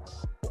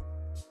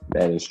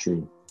 That is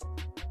true.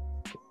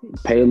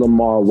 Pay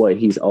Lamar what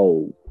he's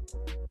owed.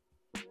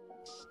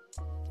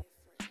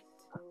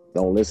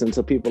 Don't listen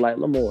to people like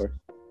Lamar.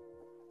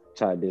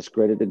 Try to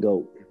discredit the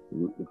GOAT.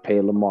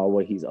 Pay Lamar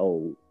what he's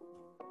owed.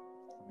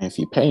 If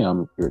you pay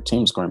him, your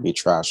team's going to be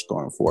trash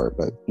going forward.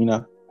 But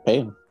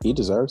pay him. He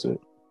deserves it.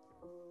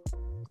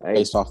 Hey,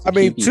 Based off the I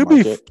mean,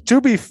 QB market.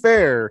 to be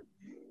fair,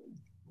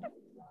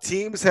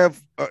 teams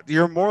have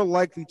you're more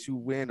likely to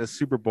win a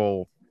Super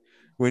Bowl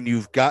when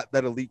you've got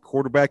that elite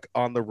quarterback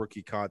on the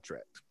rookie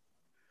contract.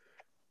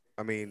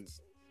 I mean,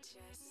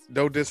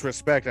 no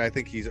disrespect, I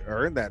think he's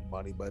earned that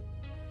money, but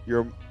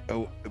you're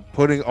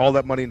putting all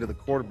that money into the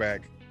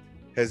quarterback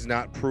has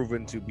not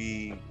proven to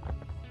be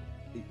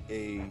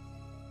a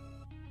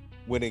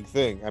winning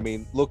thing. I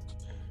mean, look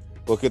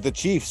at the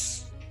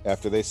Chiefs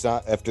after they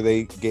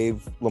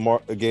gave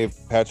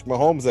Patrick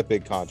Mahomes that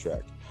big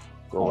contract.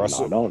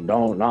 Russell. Don't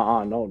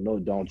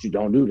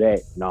do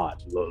that. No,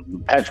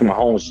 Patrick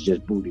Mahomes is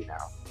just booty now.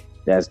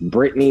 That's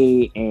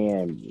Brittany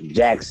and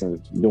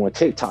Jackson doing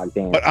TikTok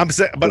dance. But I'm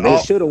saying,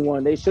 they should have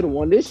won. They should have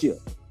won this year.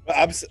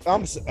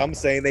 I'm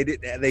saying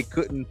they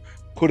couldn't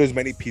put as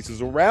many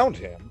pieces around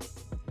him,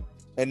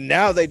 and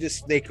now they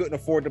couldn't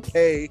afford to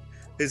pay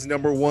his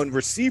number one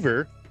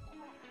receiver,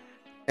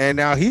 and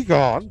now he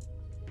gone.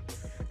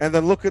 And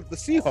then look at the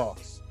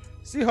Seahawks.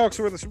 Seahawks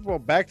were in the Super Bowl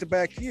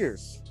back-to-back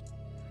years,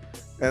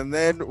 and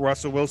then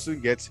Russell Wilson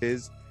gets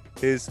his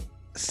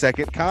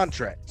second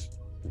contract,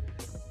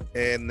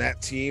 and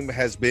that team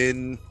has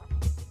been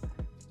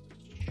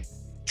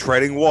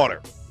treading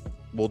water.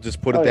 We'll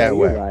just put it that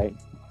way. Right.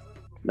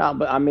 No,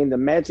 but I mean the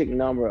magic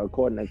number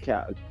according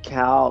to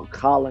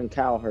Colin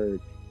Cowherd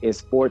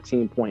is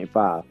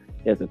 14.5.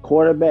 If the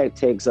quarterback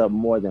takes up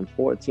more than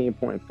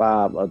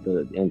 14.5 of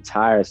the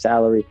entire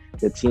salary,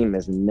 the team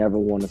has never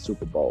won a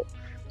Super Bowl.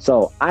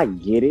 So I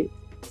get it,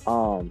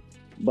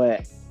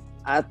 but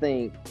I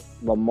think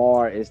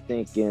Lamar is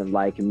thinking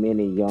like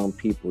many young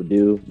people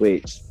do,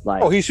 which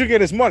he should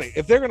get his money.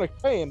 If they're going to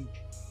pay him,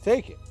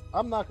 take it.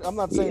 I'm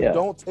not saying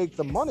don't take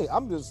the money.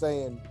 I'm just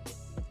saying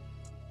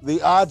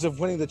the odds of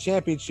winning the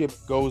championship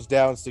goes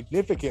down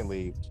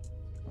significantly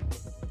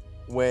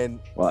when.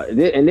 Well,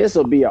 and this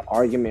will be an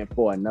argument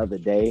for another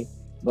day,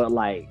 but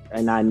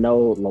and I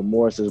know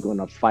Lamorse is going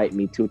to fight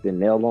me tooth and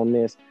nail on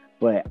this,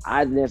 but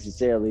I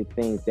necessarily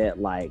think that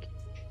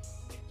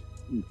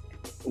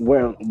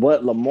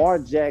what Lamar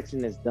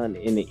Jackson has done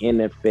in the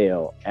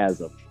NFL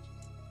as of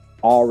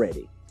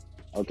already,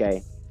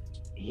 okay,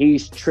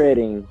 he's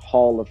treading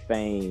Hall of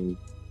Fame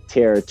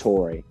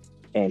territory,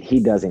 and he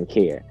doesn't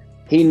care.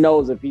 He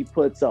knows if he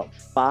puts up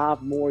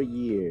 5 more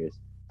years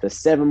to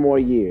 7 more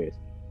years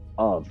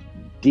of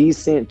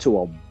decent to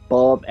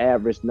above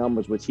average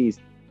numbers, which he's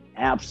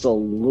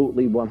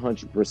absolutely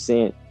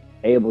 100%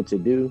 able to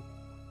do,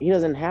 he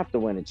doesn't have to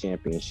win a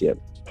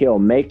championship. He'll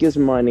make his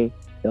money.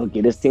 He'll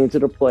get his team to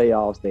the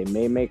playoffs. They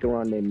may make a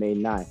run, they may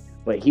not.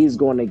 But he's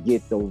going to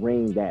get the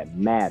ring that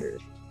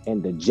matters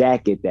and the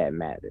jacket that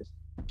matters.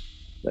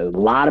 A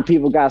lot of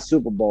people got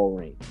Super Bowl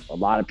rings. A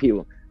lot of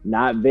people.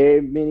 Not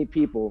very many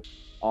people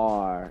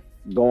are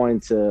going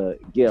to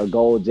get a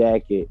gold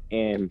jacket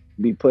and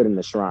be put in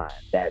the shrine.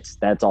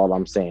 That's all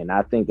I'm saying.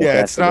 I think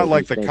it's not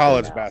like the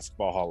College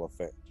Basketball Hall of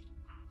Fame.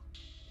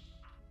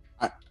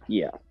 I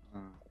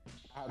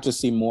have to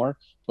see more,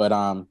 but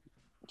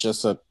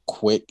just a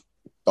quick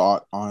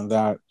thought on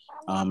that.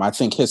 I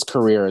think his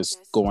career is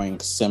going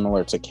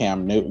similar to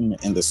Cam Newton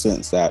in the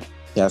sense that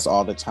he has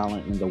all the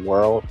talent in the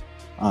world,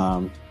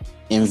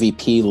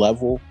 MVP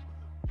level,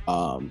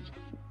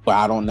 but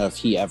I don't know if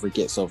he ever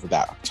gets over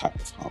that type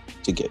of hump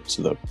to get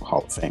to the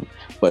Hall of Fame,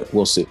 but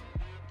we'll see.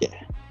 Yeah.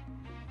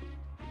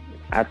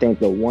 I think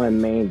the one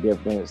main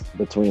difference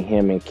between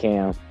him and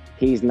Cam,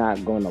 he's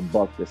not going to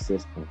buck the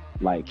system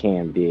like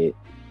Cam did.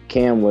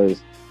 Cam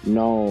was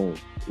known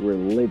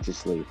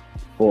religiously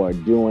for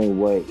doing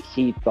what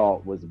he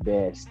thought was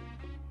best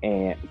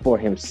and for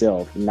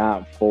himself,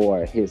 not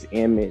for his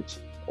image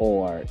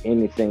or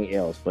anything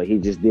else, but he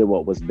just did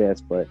what was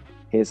best for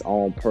his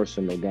own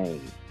personal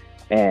gain.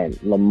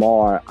 And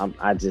Lamar,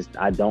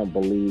 I don't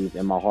believe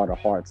in my heart of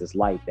hearts it's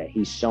like that.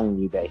 He's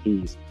shown you that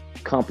he's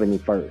company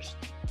first,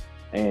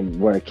 and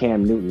where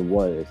Cam Newton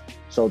was.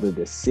 So the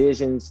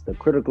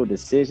critical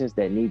decisions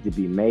that need to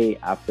be made,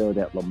 I feel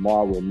that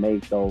Lamar will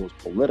make those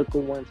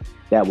political ones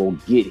that will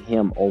get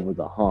him over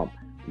the hump.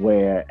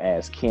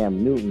 Whereas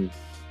Cam Newton,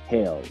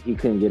 hell, he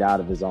couldn't get out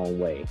of his own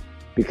way.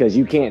 Because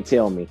you can't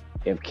tell me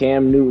if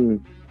Cam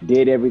Newton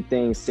did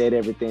everything, said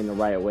everything the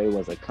right way,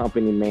 was a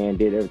company man,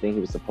 did everything he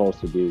was supposed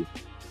to do,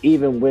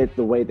 even with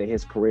the way that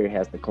his career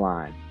has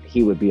declined,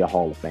 he would be a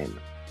Hall of Famer.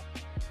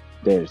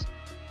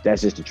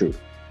 That's just the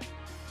truth.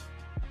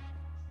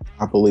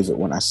 I believe it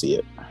when I see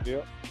it.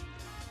 Yeah.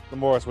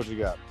 Morris, what you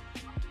got?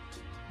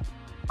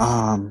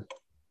 I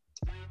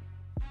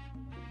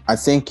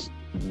think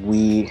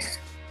we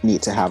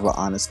need to have an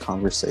honest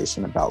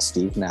conversation about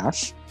Steve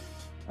Nash.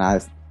 I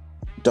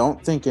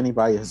don't think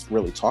anybody has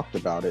really talked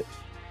about it,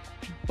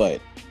 but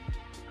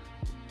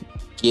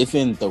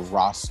given the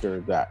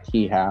roster that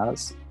he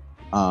has,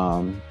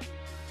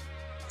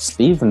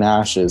 Steve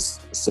Nash is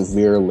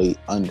severely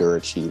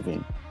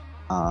underachieving.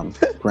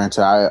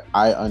 Granted,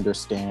 I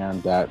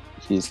understand that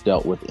he's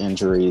dealt with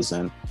injuries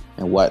and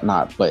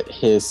whatnot, but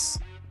his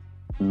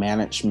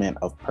management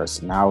of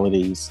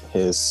personalities,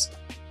 his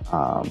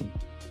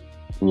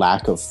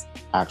lack of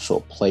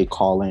actual play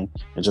calling,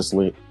 it just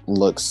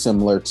looks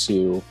similar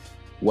to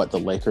what the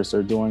Lakers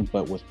are doing,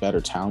 but with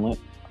better talent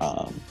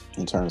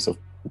in terms of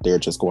they're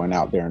just going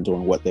out there and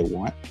doing what they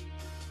want.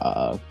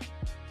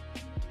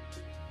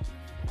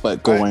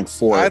 But going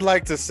forward, I'd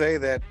like to say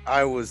that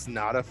I was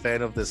not a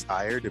fan of this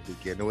hire to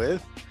begin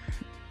with,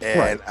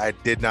 and I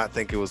did not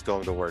think it was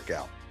going to work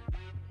out.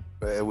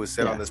 It was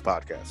said on this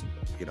podcast,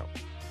 you know.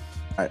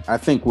 I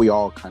think we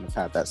all kind of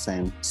had that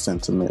same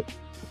sentiment,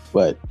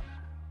 but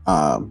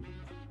going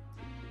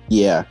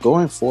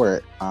for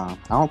it, I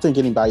don't think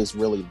anybody's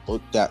really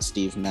looked at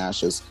Steve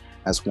Nash as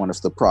one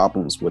of the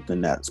problems with the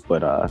Nets,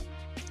 but I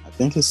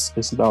think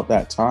it's about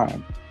that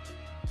time.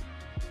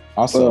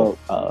 Also,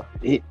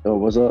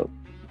 what's up?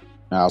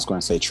 I was going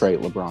to say trade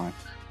LeBron,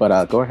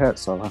 but go ahead,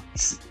 Solo.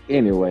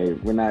 Anyway,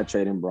 we're not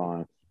trading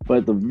Braun,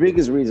 but the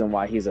biggest reason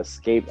why he's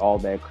escaped all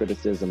that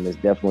criticism is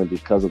definitely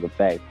because of the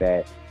fact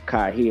that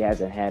he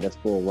hasn't had his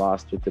full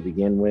roster to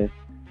begin with.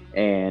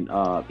 And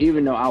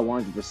even though I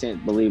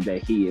 100% believe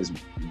that he is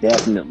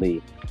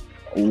definitely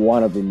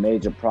one of the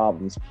major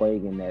problems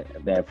plaguing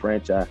that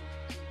franchise,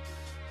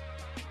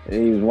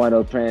 he was one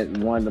of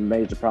the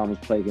major problems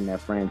plaguing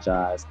that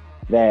franchise,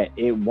 that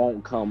it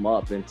won't come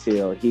up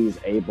until he's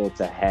able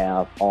to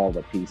have all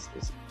the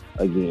pieces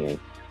again.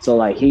 So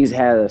like he's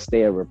had to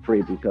stay a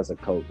reprieve because of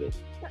COVID.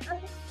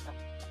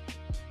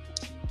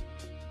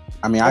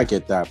 I mean, I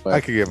get that, but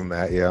I could give him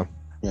that, yeah.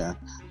 Yeah.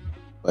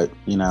 But,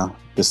 you know,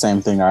 the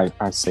same thing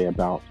I say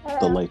about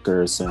the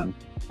Lakers and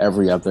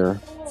every other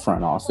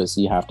front office.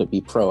 You have to be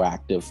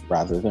proactive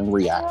rather than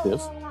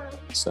reactive.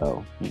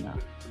 So, you know.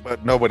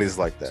 But nobody's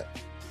like that.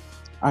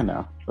 I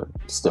know, but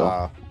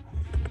still.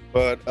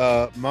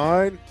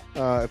 Mine,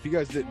 if you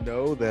guys didn't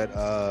know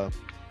that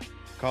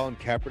Colin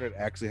Kaepernick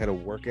actually had a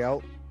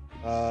workout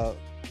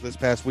this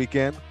past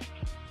weekend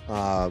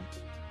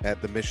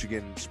at the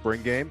Michigan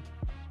spring game.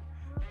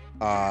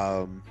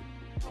 And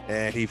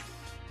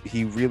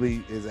he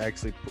really is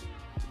actually,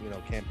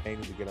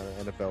 campaigning to get on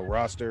an NFL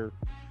roster.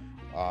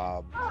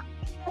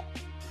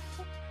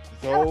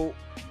 Though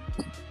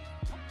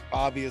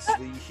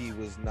obviously he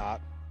was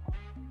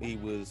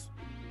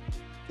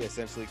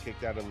essentially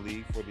kicked out of the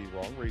league for the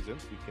wrong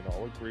reasons. We can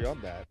all agree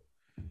on that.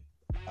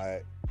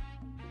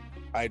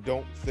 I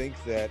don't think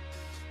that,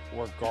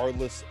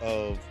 regardless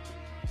of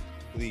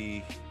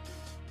the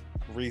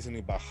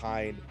reasoning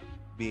behind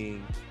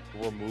being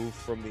removed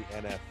from the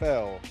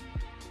NFL,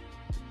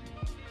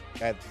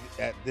 at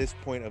this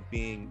point of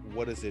being,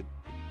 what is it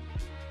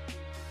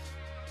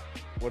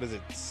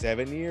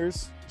 7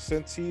 years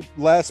since he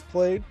last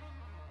played?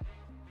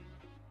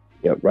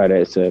 Yep, right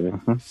at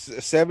 7.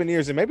 7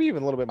 years, and maybe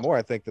even a little bit more,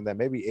 I think, than that.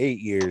 Maybe 8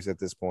 years at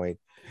this point.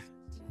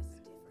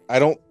 I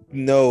don't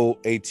know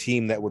a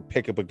team that would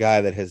pick up a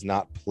guy that has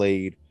not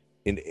played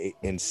in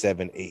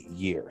 7-8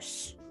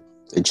 years.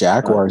 The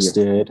Jaguars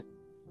did.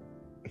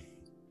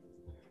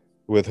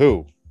 With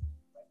who?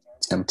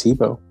 Tim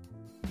Tebow.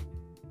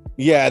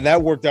 Yeah, and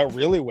that worked out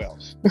really well.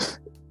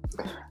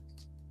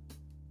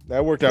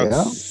 That worked out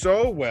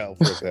so well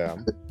for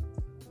them.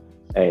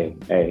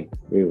 Hey,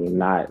 we will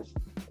not.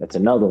 That's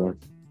another one.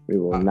 We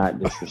will not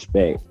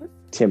disrespect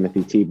Timothy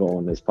Tebow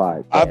on this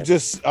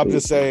podcast. I'm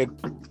just saying.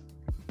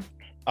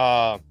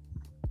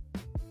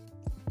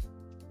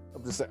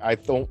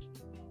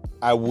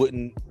 I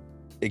wouldn't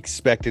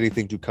expect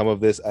anything to come of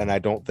this, and I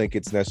don't think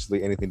it's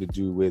necessarily anything to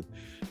do with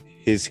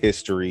his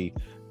history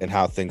and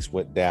how things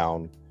went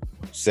down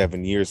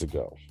 7 years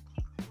ago.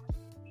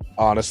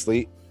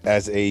 Honestly,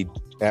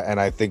 and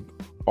I think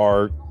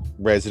our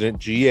resident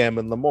GM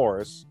in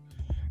Lamorris,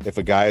 if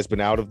a guy has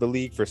been out of the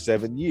league for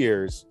 7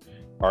 years,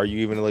 are you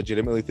even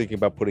legitimately thinking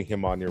about putting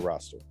him on your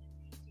roster?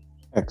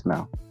 Heck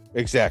no.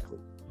 Exactly.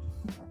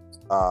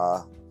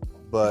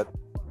 But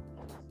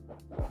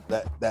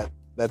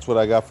that's what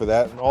I got for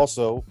that. And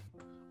also,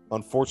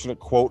 unfortunate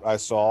quote I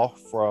saw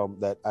from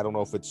that. I don't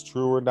know if it's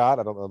true or not.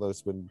 I don't know that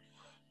it's been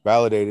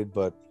validated,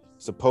 but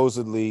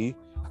supposedly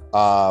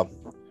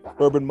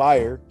Urban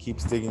Meyer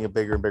keeps digging a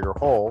bigger and bigger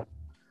hole,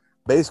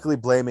 basically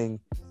blaming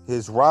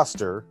his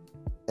roster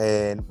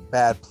and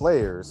bad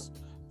players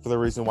for the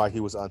reason why he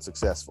was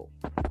unsuccessful.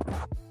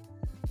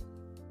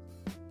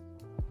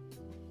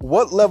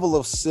 What level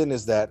of sin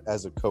is that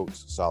as a coach,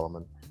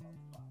 Solomon?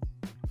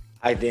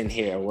 I didn't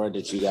hear a word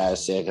that you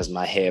guys said because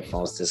my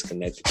headphones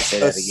disconnected.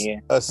 Say that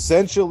again.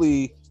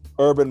 Essentially,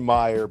 Urban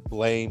Meyer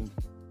blamed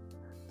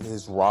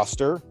his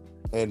roster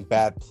and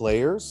bad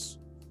players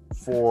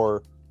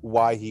for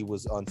why he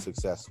was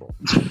unsuccessful.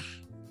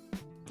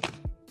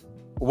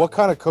 What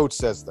kind of coach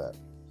says that?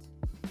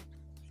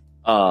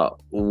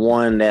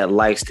 One that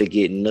likes to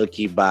get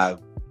nookie by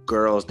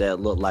girls that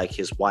look like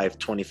his wife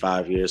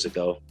 25 years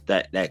ago.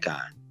 That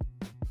kind.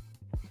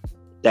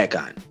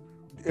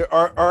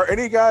 Are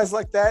any guys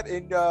like that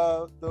in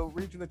the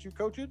region that you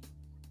coach in?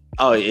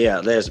 Oh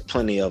yeah, there's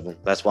plenty of them.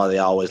 That's why they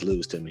always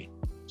lose to me.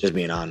 Just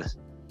being honest.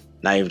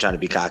 Not even trying to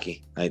be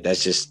cocky. Like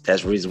that's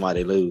the reason why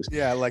they lose.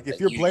 Yeah, like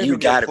if you're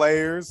blaming your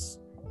players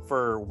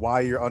for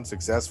why you're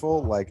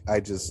unsuccessful, like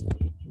I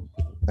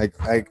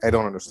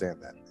don't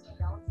understand that.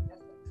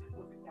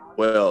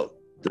 Well,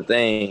 the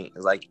thing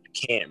is like it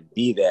can't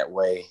be that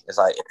way. It's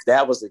like if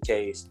that was the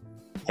case,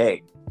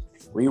 hey,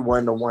 we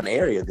won the one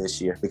area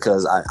this year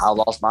because I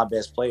lost my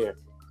best player.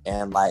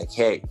 And like,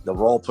 hey, the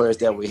role players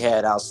that we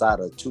had outside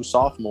of 2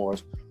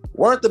 sophomores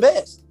weren't the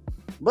best.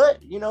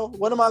 But, you know,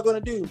 what am I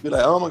going to do? Be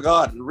like, oh, my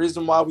God, the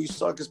reason why we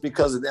suck is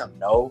because of them.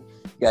 No,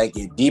 you got to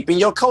get deep in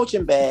your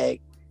coaching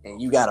bag,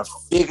 and you got to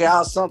figure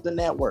out something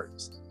that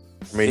works.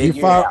 I mean,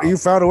 you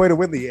found a way to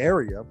win the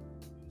area.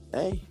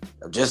 Hey,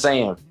 I'm just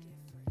saying,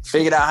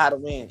 figured out how to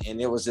win.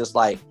 And it was just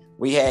like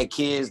we had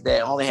kids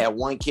that only had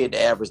one kid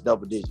to average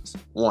double digits,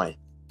 one.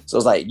 So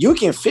it's like you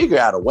can figure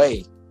out a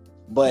way,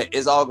 but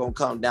it's all going to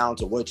come down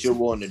to what you're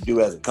willing to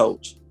do as a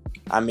coach.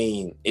 I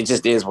mean, it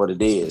just is what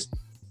it is.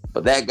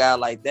 But that guy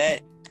like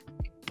that,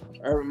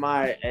 Urban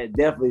Meyer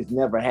definitely has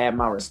never had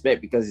my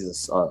respect because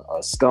he's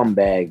a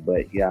scumbag.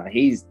 But yeah,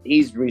 he's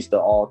reached the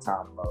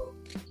all-time low.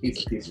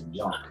 He's a piece of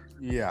junk.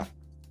 Yeah.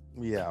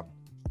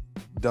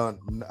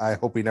 Done. I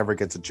hope he never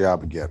gets a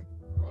job again.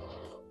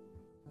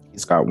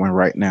 He's got one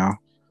right now,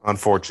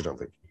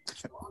 unfortunately.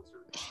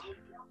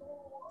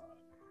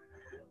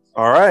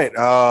 All right.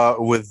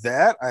 With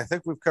that, I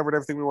think we've covered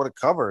everything we want to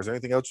cover. Is there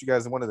anything else you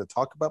guys wanted to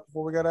talk about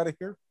before we got out of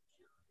here?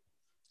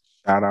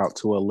 Shout out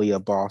to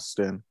Aaliyah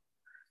Boston.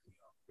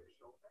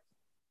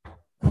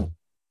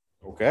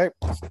 Okay.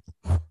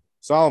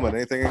 Solomon,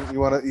 anything you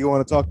want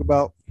to talk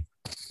about?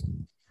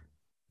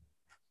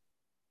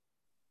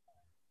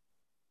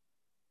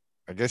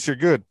 I guess you're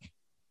good.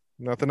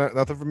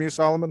 Nothing from you,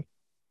 Solomon?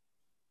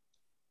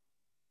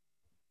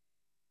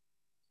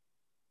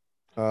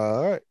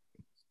 All right.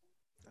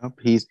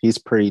 He's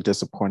pretty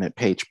disappointed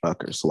Paige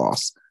Buckers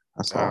lost.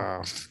 That's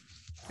all.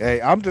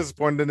 Hey, I'm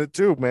disappointed in it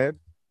too, man.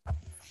 I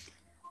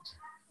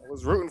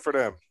was rooting for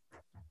them.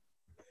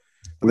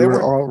 They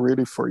were all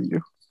ready for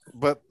you.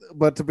 But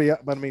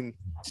I mean,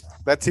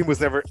 that team was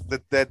never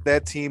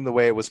that team. The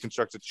way it was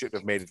constructed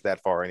shouldn't have made it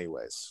that far,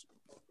 anyways.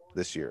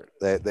 This year,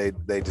 they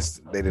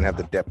didn't have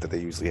the depth that they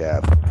usually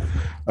have.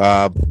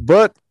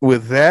 But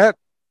with that,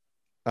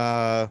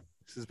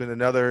 this has been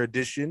another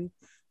edition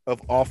of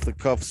Off the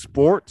Cuff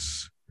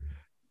Sports.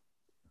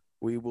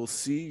 We will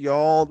see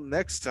y'all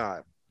next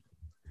time.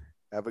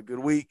 Have a good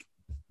week.